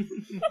you.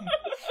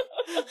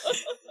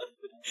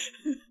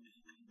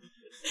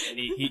 And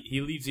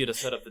he leaves you to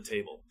set up the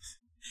table.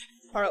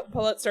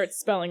 Paulette starts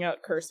spelling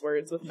out curse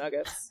words with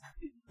nuggets.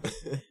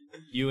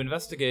 You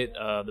investigate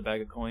the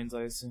bag of coins,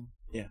 I assume?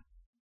 Yeah.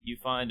 You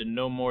find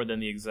no more than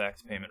the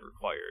exact payment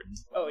required.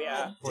 Oh,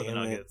 yeah. For the Damn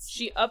it. nuggets.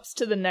 She ups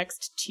to the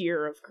next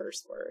tier of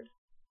curse word.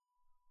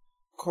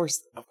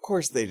 Of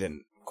course they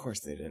didn't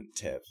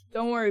tip.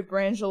 Don't worry,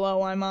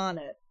 Brangelo, I'm on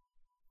it.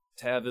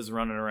 Tab is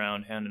running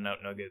around handing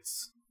out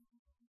nuggets.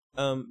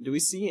 Do we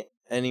see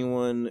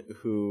anyone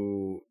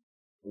who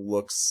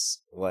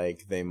looks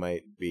like they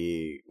might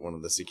be one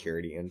of the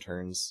security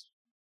interns?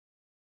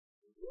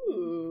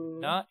 Ooh.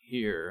 Not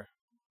here.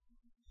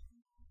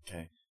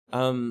 Okay.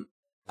 I'm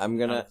Not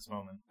gonna at this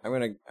moment. I'm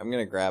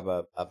gonna grab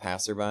a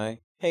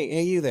passerby.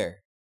 Hey, you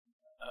there?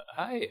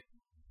 Hi.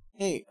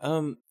 Hey,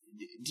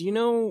 do you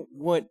know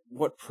what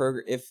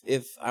program?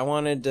 If I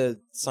wanted to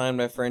sign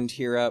my friend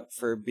here up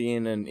for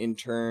being an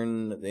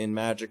intern in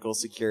magical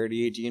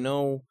security, do you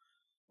know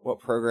what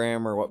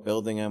program or what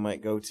building I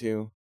might go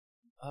to?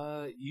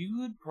 You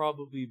would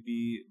probably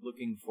be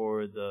looking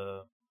for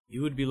the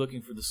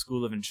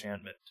School of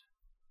Enchantment.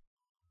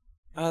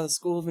 The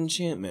School of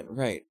Enchantment,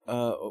 right.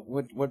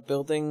 What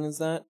building is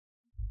that?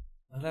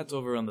 That's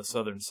over on the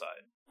southern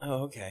side.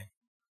 Oh, okay.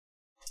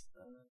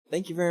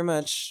 Thank you very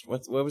much.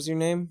 What was your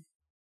name?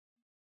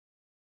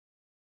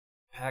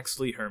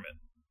 Paxley Herman.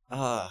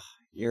 Ah,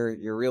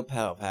 your real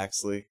pal,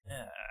 Paxley.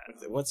 Yeah.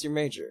 What's your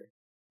major?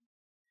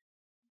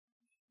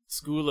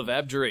 School of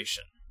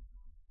Abjuration.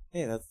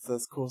 Hey,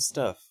 that's cool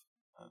stuff.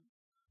 What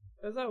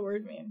does that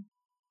word mean?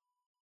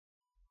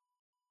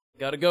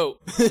 Gotta go.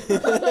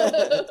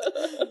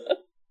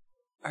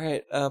 All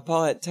right,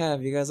 Paulette,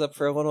 Tab, you guys up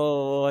for a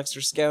little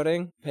extra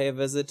scouting? Pay a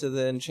visit to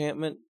the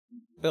enchantment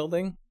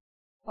building?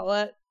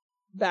 Paulette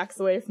backs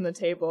away from the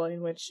table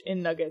in which,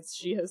 in nuggets,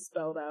 she has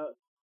spelled out,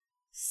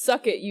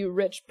 "Suck it, you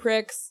rich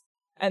pricks,"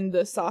 and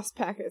the sauce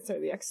packets are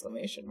the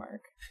exclamation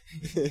mark.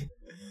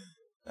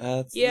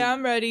 Yeah,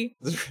 I'm ready.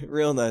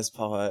 Real nice,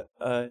 Paulette.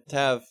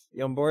 Tav,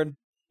 you on board?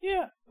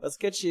 Yeah. Let's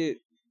get you...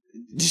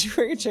 Did you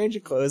bring a change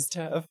of clothes,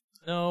 Tav?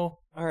 No.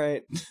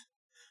 Alright.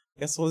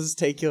 Guess we'll just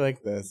take you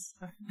like this.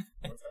 You're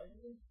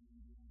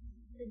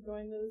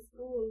going to the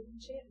School of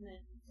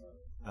Enchantment.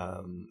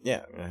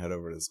 Yeah, I'm gonna head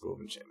over to the School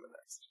of Enchantment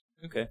next.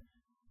 Okay.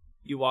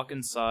 You walk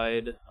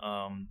inside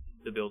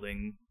the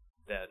building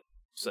that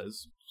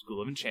says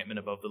School of Enchantment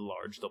above the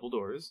large double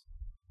doors.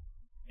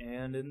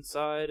 And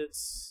inside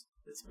it's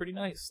pretty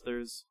nice.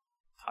 There's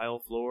tile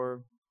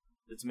floor.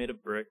 It's made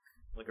of brick,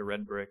 like a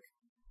red brick.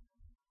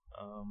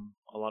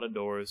 A lot of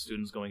doors,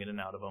 students going in and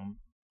out of them.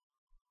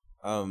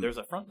 There's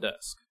a front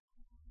desk.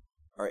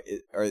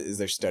 Is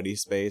there study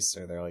space?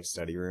 Are there like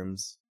study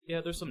rooms? Yeah,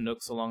 there's some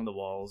nooks along the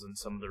walls, and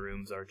some of the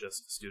rooms are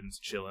just students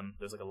chilling.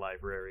 There's like a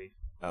library.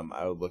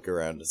 I would look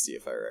around to see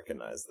if I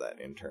recognize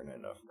that intern I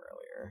know from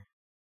earlier.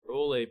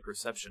 Roll a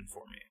perception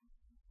for me.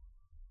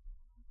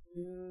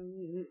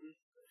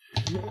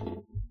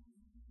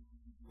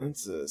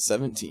 That's a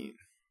 17.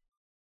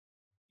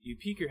 You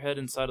peek your head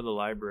inside of the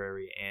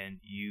library, and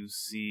you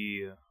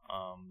see,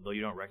 though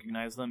you don't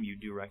recognize them, you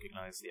do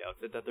recognize the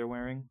outfit that they're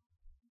wearing.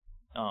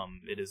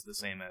 It is the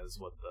same as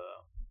what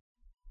the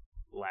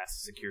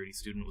last security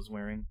student was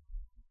wearing.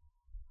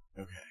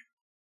 Okay.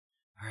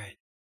 Alright.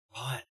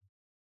 Paulette.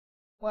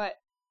 What?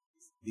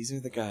 these are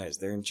the guys.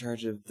 They're in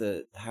charge of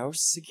the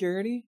house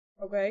security.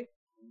 Okay.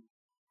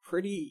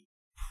 Pretty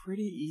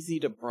easy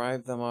to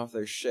bribe them off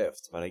their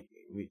shift, but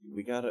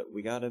we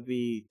gotta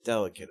be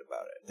delicate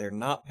about it. They're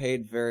not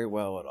paid very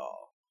well at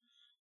all.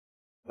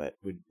 But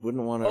we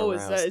wouldn't want to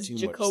is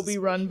Jacoby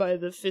run by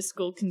the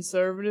Fiscal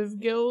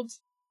Conservative Guild?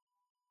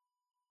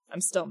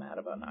 I'm still mad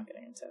about not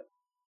getting into it.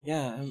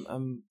 Yeah,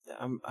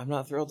 I'm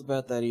not thrilled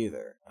about that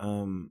either.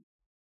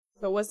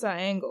 So what's that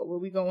angle? What are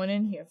we going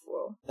in here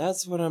for?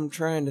 That's what I'm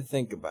trying to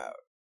think about.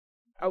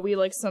 Are we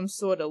like some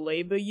sort of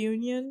labor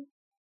union?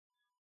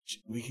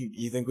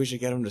 You think we should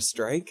get them to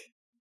strike?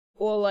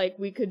 Or like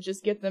we could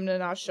just get them to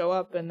not show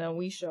up and then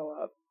we show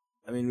up?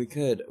 I mean, we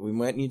could. We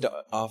might need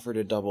to offer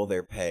to double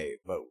their pay,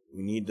 but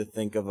we need to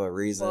think of a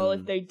reason. Well,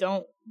 if they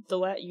don't,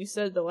 you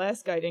said the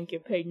last guy didn't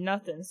get paid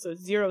nothing, so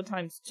 0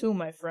 times 2,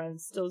 my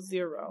friend, still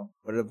 0.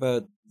 What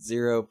about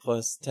 0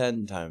 plus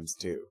 10 times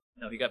 2?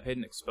 No, he got paid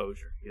in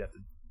exposure. You'd have to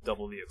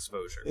double the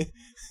exposure.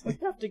 We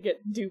have to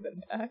get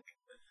Dubin back.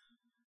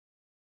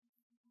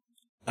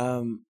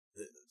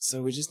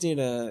 So we just need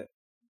a...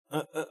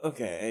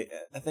 okay,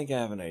 I think I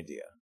have an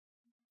idea.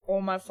 Oh,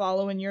 am I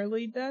following your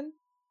lead then?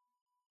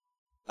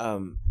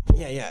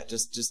 Yeah,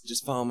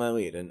 just follow my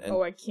lead and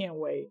oh, I can't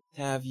wait.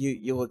 Tav,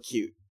 you look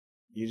cute.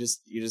 You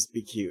just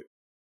be cute.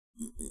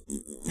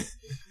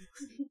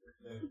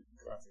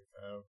 Classic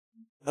Tav.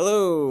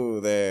 Hello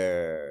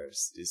there,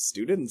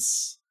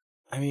 students.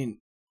 I mean,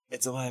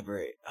 it's a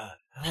library.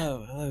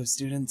 Hello,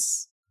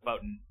 students.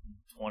 About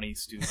 20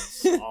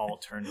 students all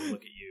turn to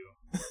look at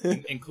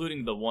you,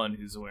 including the one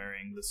who's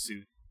wearing the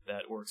suit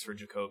that works for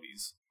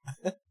Jacoby's.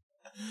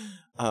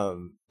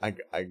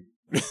 I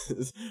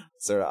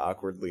sort of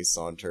awkwardly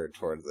saunter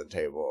towards the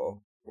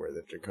table where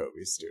the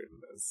Jacoby student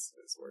is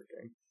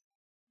working.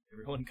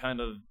 Everyone kind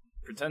of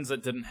pretends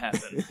that didn't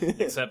happen,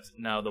 except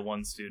now the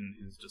one student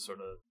who's just sort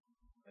of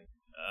like,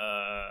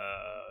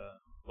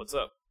 what's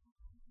up?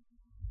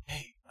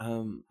 Hey,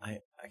 I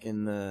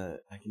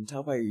can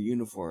tell by your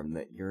uniform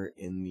that you're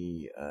in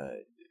the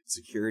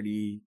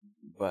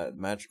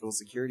magical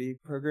security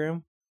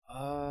program.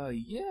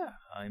 Yeah,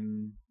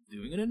 I'm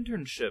doing an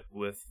internship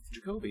with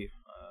Jacoby.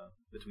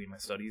 Between my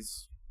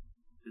studies,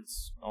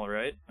 it's all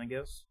right, I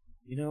guess.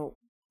 You know,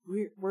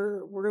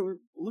 we're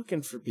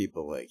looking for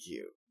people like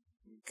you.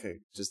 Okay,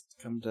 just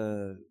come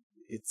to.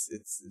 It's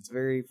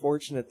very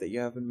fortunate that you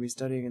happen to be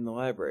studying in the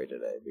library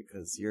today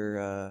because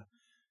you're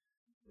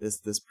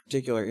this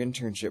particular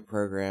internship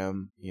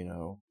program. You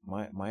know,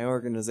 my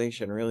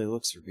organization really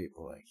looks for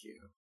people like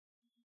you.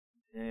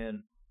 And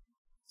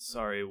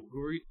sorry,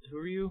 who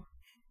are you?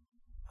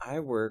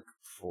 I work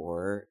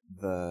for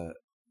the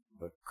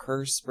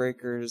Curse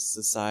Breakers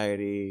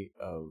Society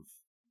of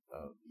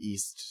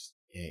East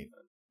Haven.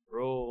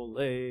 Roll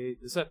a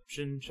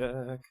deception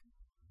check.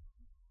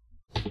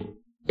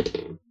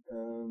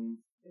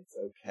 It's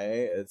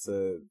okay. It's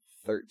a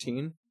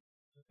 13.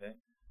 Okay.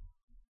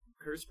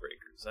 Curse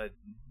Breakers. I'd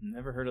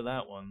never heard of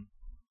that one.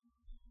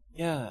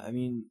 Yeah, I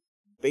mean,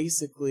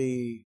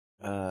 basically,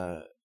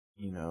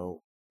 you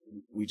know,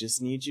 we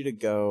just need you to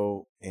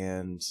go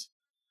and,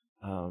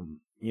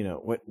 you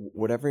know,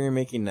 whatever you're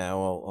making now,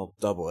 I'll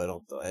double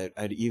it.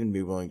 I'd even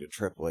be willing to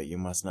triple it. You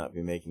must not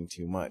be making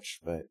too much,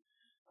 but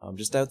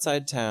just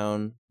outside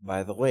town,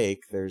 by the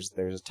lake, there's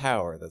a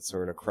tower that's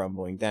sort of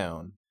crumbling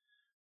down.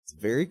 It's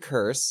very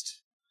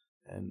cursed,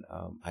 and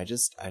I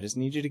just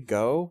need you to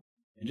go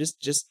and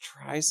just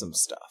try some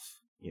stuff,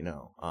 you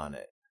know, on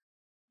it.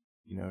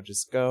 You know,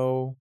 just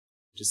go,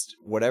 just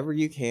whatever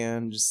you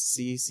can, just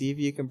see if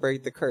you can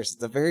break the curse.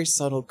 It's a very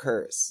subtle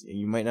curse.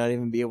 You might not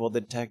even be able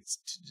to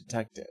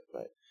detect it,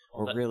 but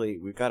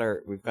we've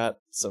got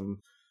some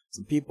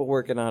people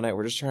working on it.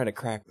 We're just trying to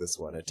crack this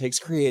one. It takes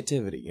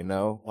creativity, you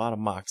know, a lot of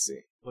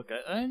moxie. Look,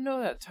 I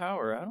know that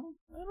tower. I don't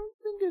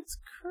think it's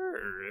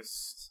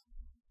cursed.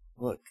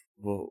 Look,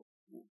 well,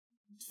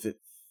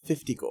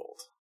 50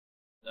 gold.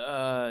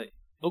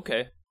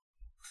 Okay.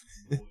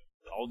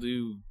 I'll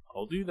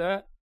do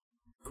that.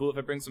 Cool if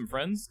I bring some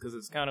friends, because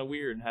it's kind of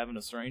weird having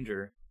a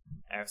stranger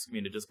ask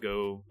me to just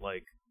go,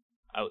 like,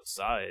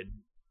 outside.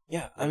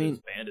 Yeah, I mean,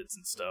 bandits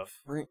and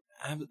stuff.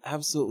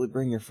 Absolutely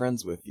bring your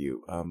friends with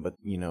you. But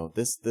you know,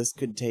 this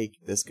could take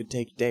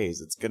days.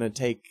 It's gonna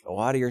take a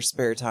lot of your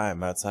spare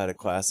time outside of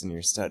class and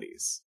your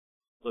studies.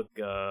 Look,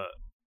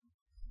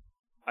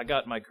 I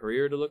got my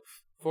career to look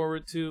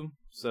forward to,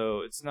 so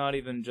it's not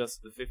even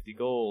just the 50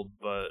 gold,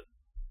 but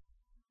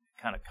it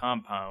kind of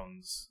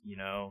compounds, you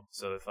know.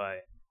 So if I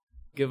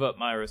give up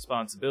my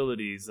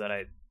responsibilities that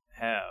I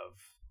have,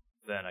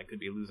 then I could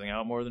be losing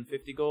out more than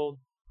 50 gold.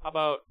 How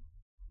about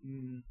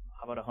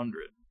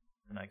 100?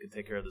 And I could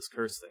take care of this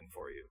curse thing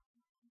for you.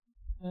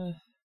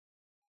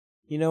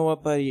 You know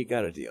what, buddy? You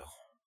got a deal.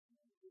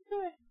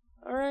 Okay.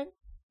 Alright.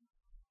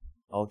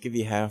 I'll give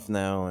you half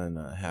now and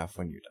half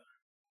when you're done.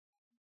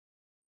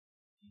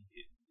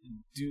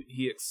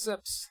 He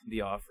accepts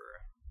the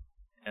offer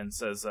and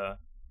says,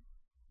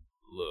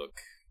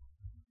 look,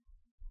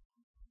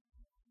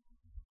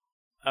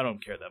 I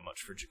don't care that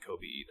much for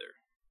Jacoby either.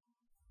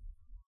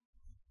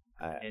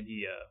 And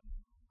he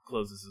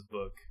closes his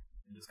book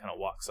and just kind of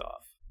walks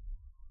off.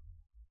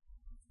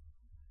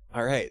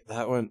 All right,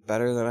 that went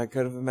better than I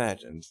could have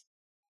imagined.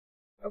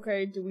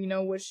 Okay, do we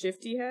know what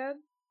shift he had?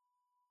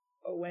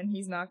 Or when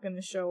he's not going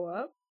to show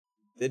up?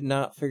 Did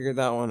not figure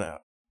that one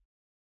out.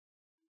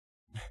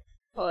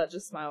 Paulette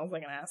just smiles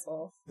like an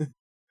asshole.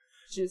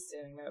 She was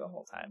standing there the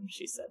whole time.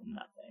 She said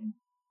nothing.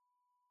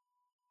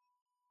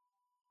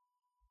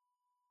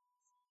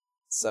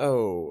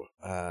 So,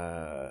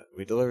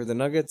 we delivered the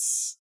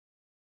nuggets.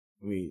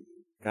 We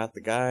got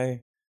the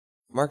guy.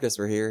 Marcus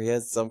were here. He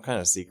has some kind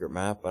of secret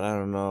map, but I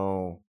don't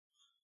know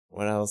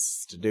what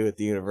else to do at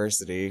the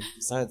university.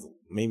 Besides,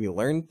 maybe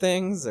learn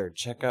things or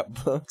check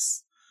out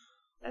books.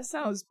 That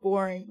sounds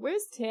boring.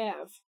 Where's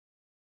Tav?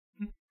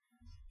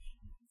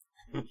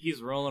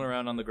 He's rolling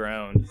around on the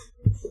ground.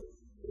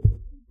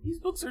 These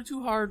books are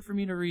too hard for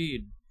me to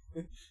read.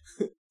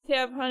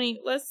 Tav, honey,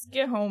 let's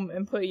get home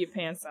and put your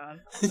pants on.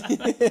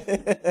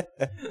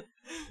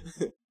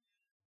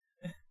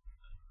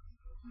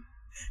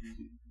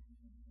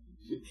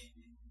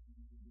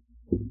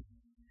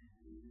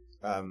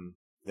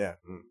 Yeah,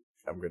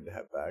 I'm good to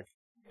head back.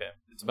 Okay,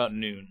 it's about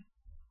noon.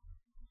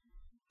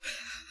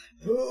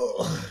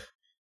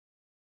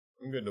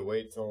 I'm good to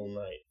wait till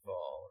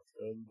nightfall.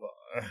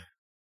 Goodbye.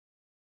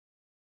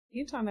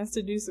 Anton has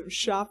to do some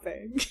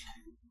shopping.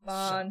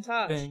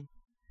 Montage.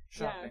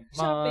 Shopping.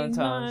 Shopping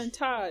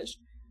montage.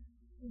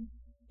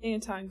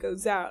 Anton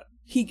goes out.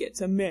 He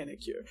gets a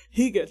manicure.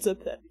 He gets a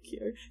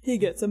pedicure. He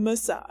gets a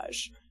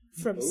massage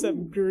from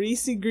some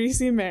greasy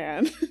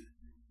man.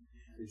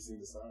 Greasy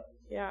massage.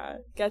 Yeah,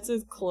 gets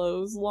his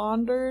clothes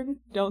laundered.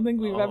 Don't think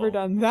we've ever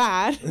done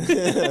that.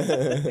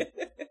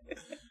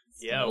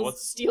 Yeah,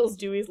 Steals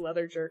Dewey's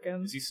leather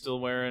jerkin. Is he still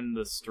wearing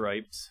the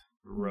striped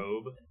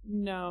robe?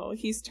 No,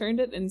 he's turned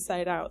it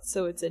inside out,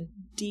 so it's a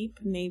deep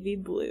navy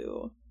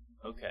blue.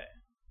 Okay.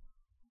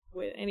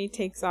 And he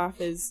takes off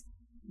his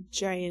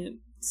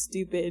giant,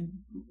 stupid,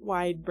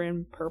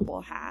 wide-brimmed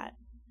purple hat.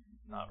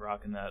 Not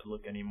rocking that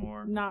look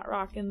anymore. Not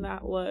rocking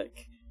that look.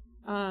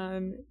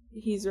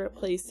 He's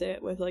replaced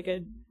it with like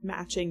a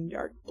matching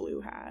dark blue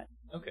hat.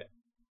 Okay.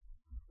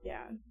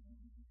 Yeah.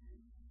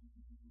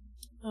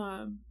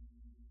 And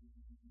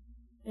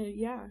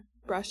yeah,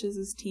 brushes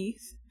his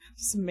teeth.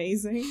 It's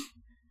amazing.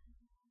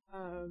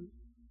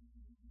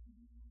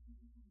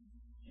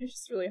 You're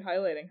just really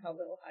highlighting how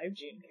little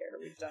hygiene care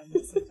we've done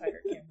this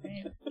entire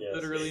campaign. Yes.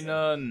 Literally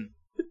none.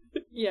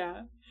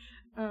 Yeah.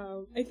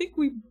 I think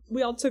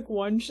we all took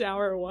one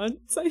shower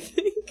once, I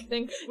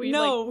think. We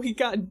we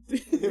got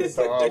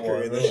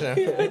Dickory in the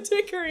shower.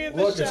 Dickory in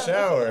the Look, a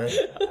shower.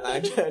 I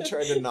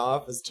tried to gnaw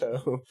off his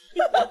toe.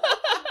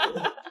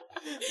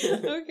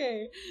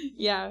 Okay.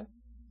 Yeah.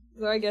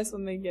 So I guess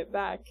when they get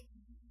back,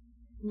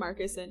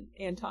 Marcus and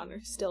Anton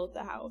are still at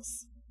the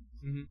house.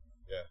 Mm-hmm.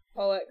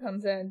 Paulette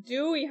comes in.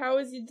 Dewey, how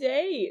was your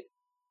date?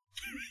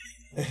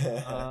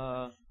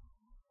 Well,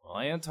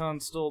 Anton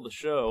stole the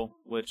show,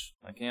 which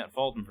I can't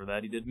fault him for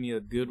that. He did me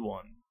a good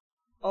one.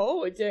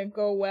 Oh, it didn't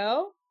go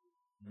well?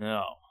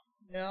 No.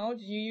 No?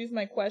 Did you use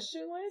my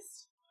question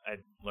list? I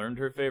learned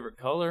her favorite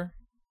color.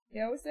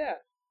 Yeah, what's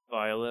that?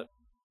 Violet.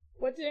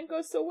 What didn't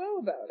go so well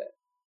about it?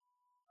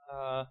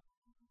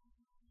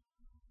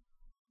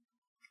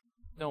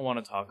 Don't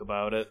want to talk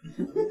about it.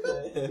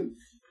 And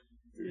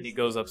he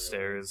goes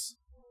upstairs.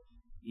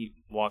 He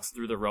walks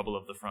through the rubble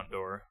of the front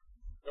door.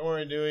 Don't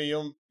worry, Dewey.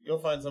 You'll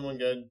find someone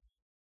good.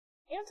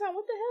 Anton,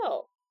 what the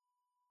hell?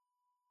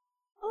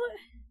 Oh,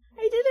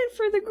 I did it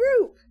for the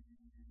group.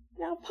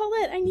 Now,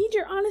 Paulette, I need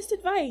your honest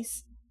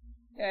advice.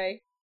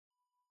 Okay.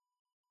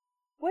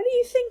 What do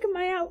you think of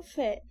my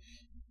outfit?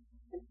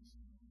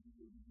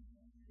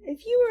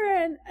 If you were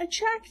an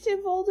attractive,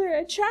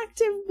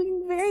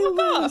 being very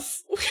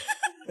loose. No,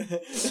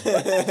 let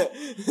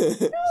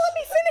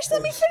me finish.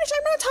 I'm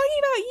not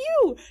talking about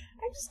you.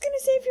 I'm just gonna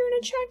say if you're an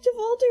attractive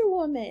older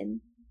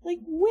woman. Like,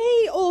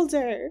 way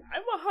older.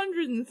 I'm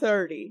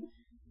 130.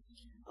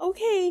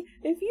 Okay,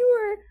 if you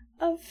were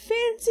a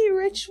fancy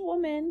rich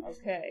woman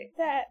Okay.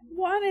 that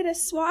wanted a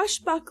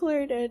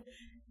swashbuckler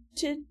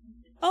to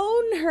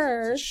own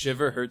her. To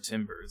shiver her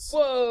timbers.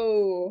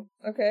 Whoa.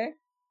 Okay.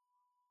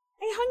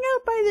 I hung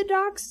out by the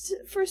docks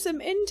for some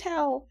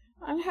intel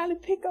on how to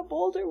pick up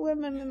older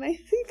women, and I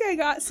think I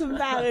got some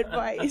bad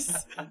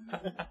advice.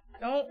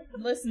 Don't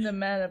listen to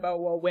men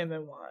about what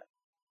women want.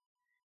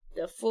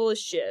 They're full of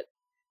shit.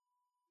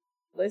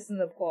 Listen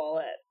to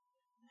Paulette.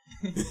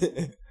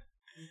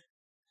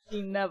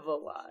 She never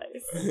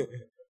lies.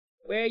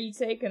 Where are you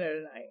taking her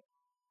tonight?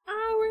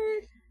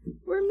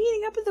 We're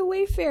meeting up at the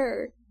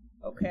Wayfarer.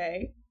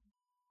 Okay.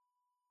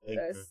 I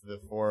think the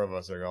four of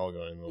us are all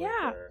going to the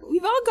Yeah, Wayfarer.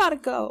 we've all gotta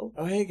go.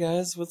 Oh, hey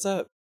guys, what's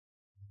up?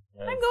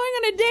 I'm going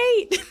on a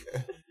date.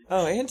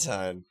 Oh,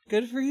 Anton,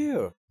 good for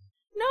you.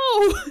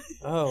 No,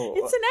 Oh,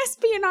 it's an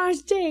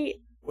espionage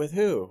date with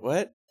who?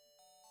 What?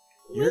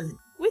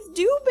 with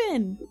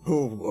Dubin.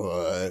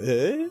 What?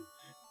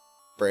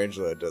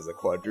 Brangelo does a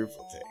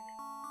quadruple take.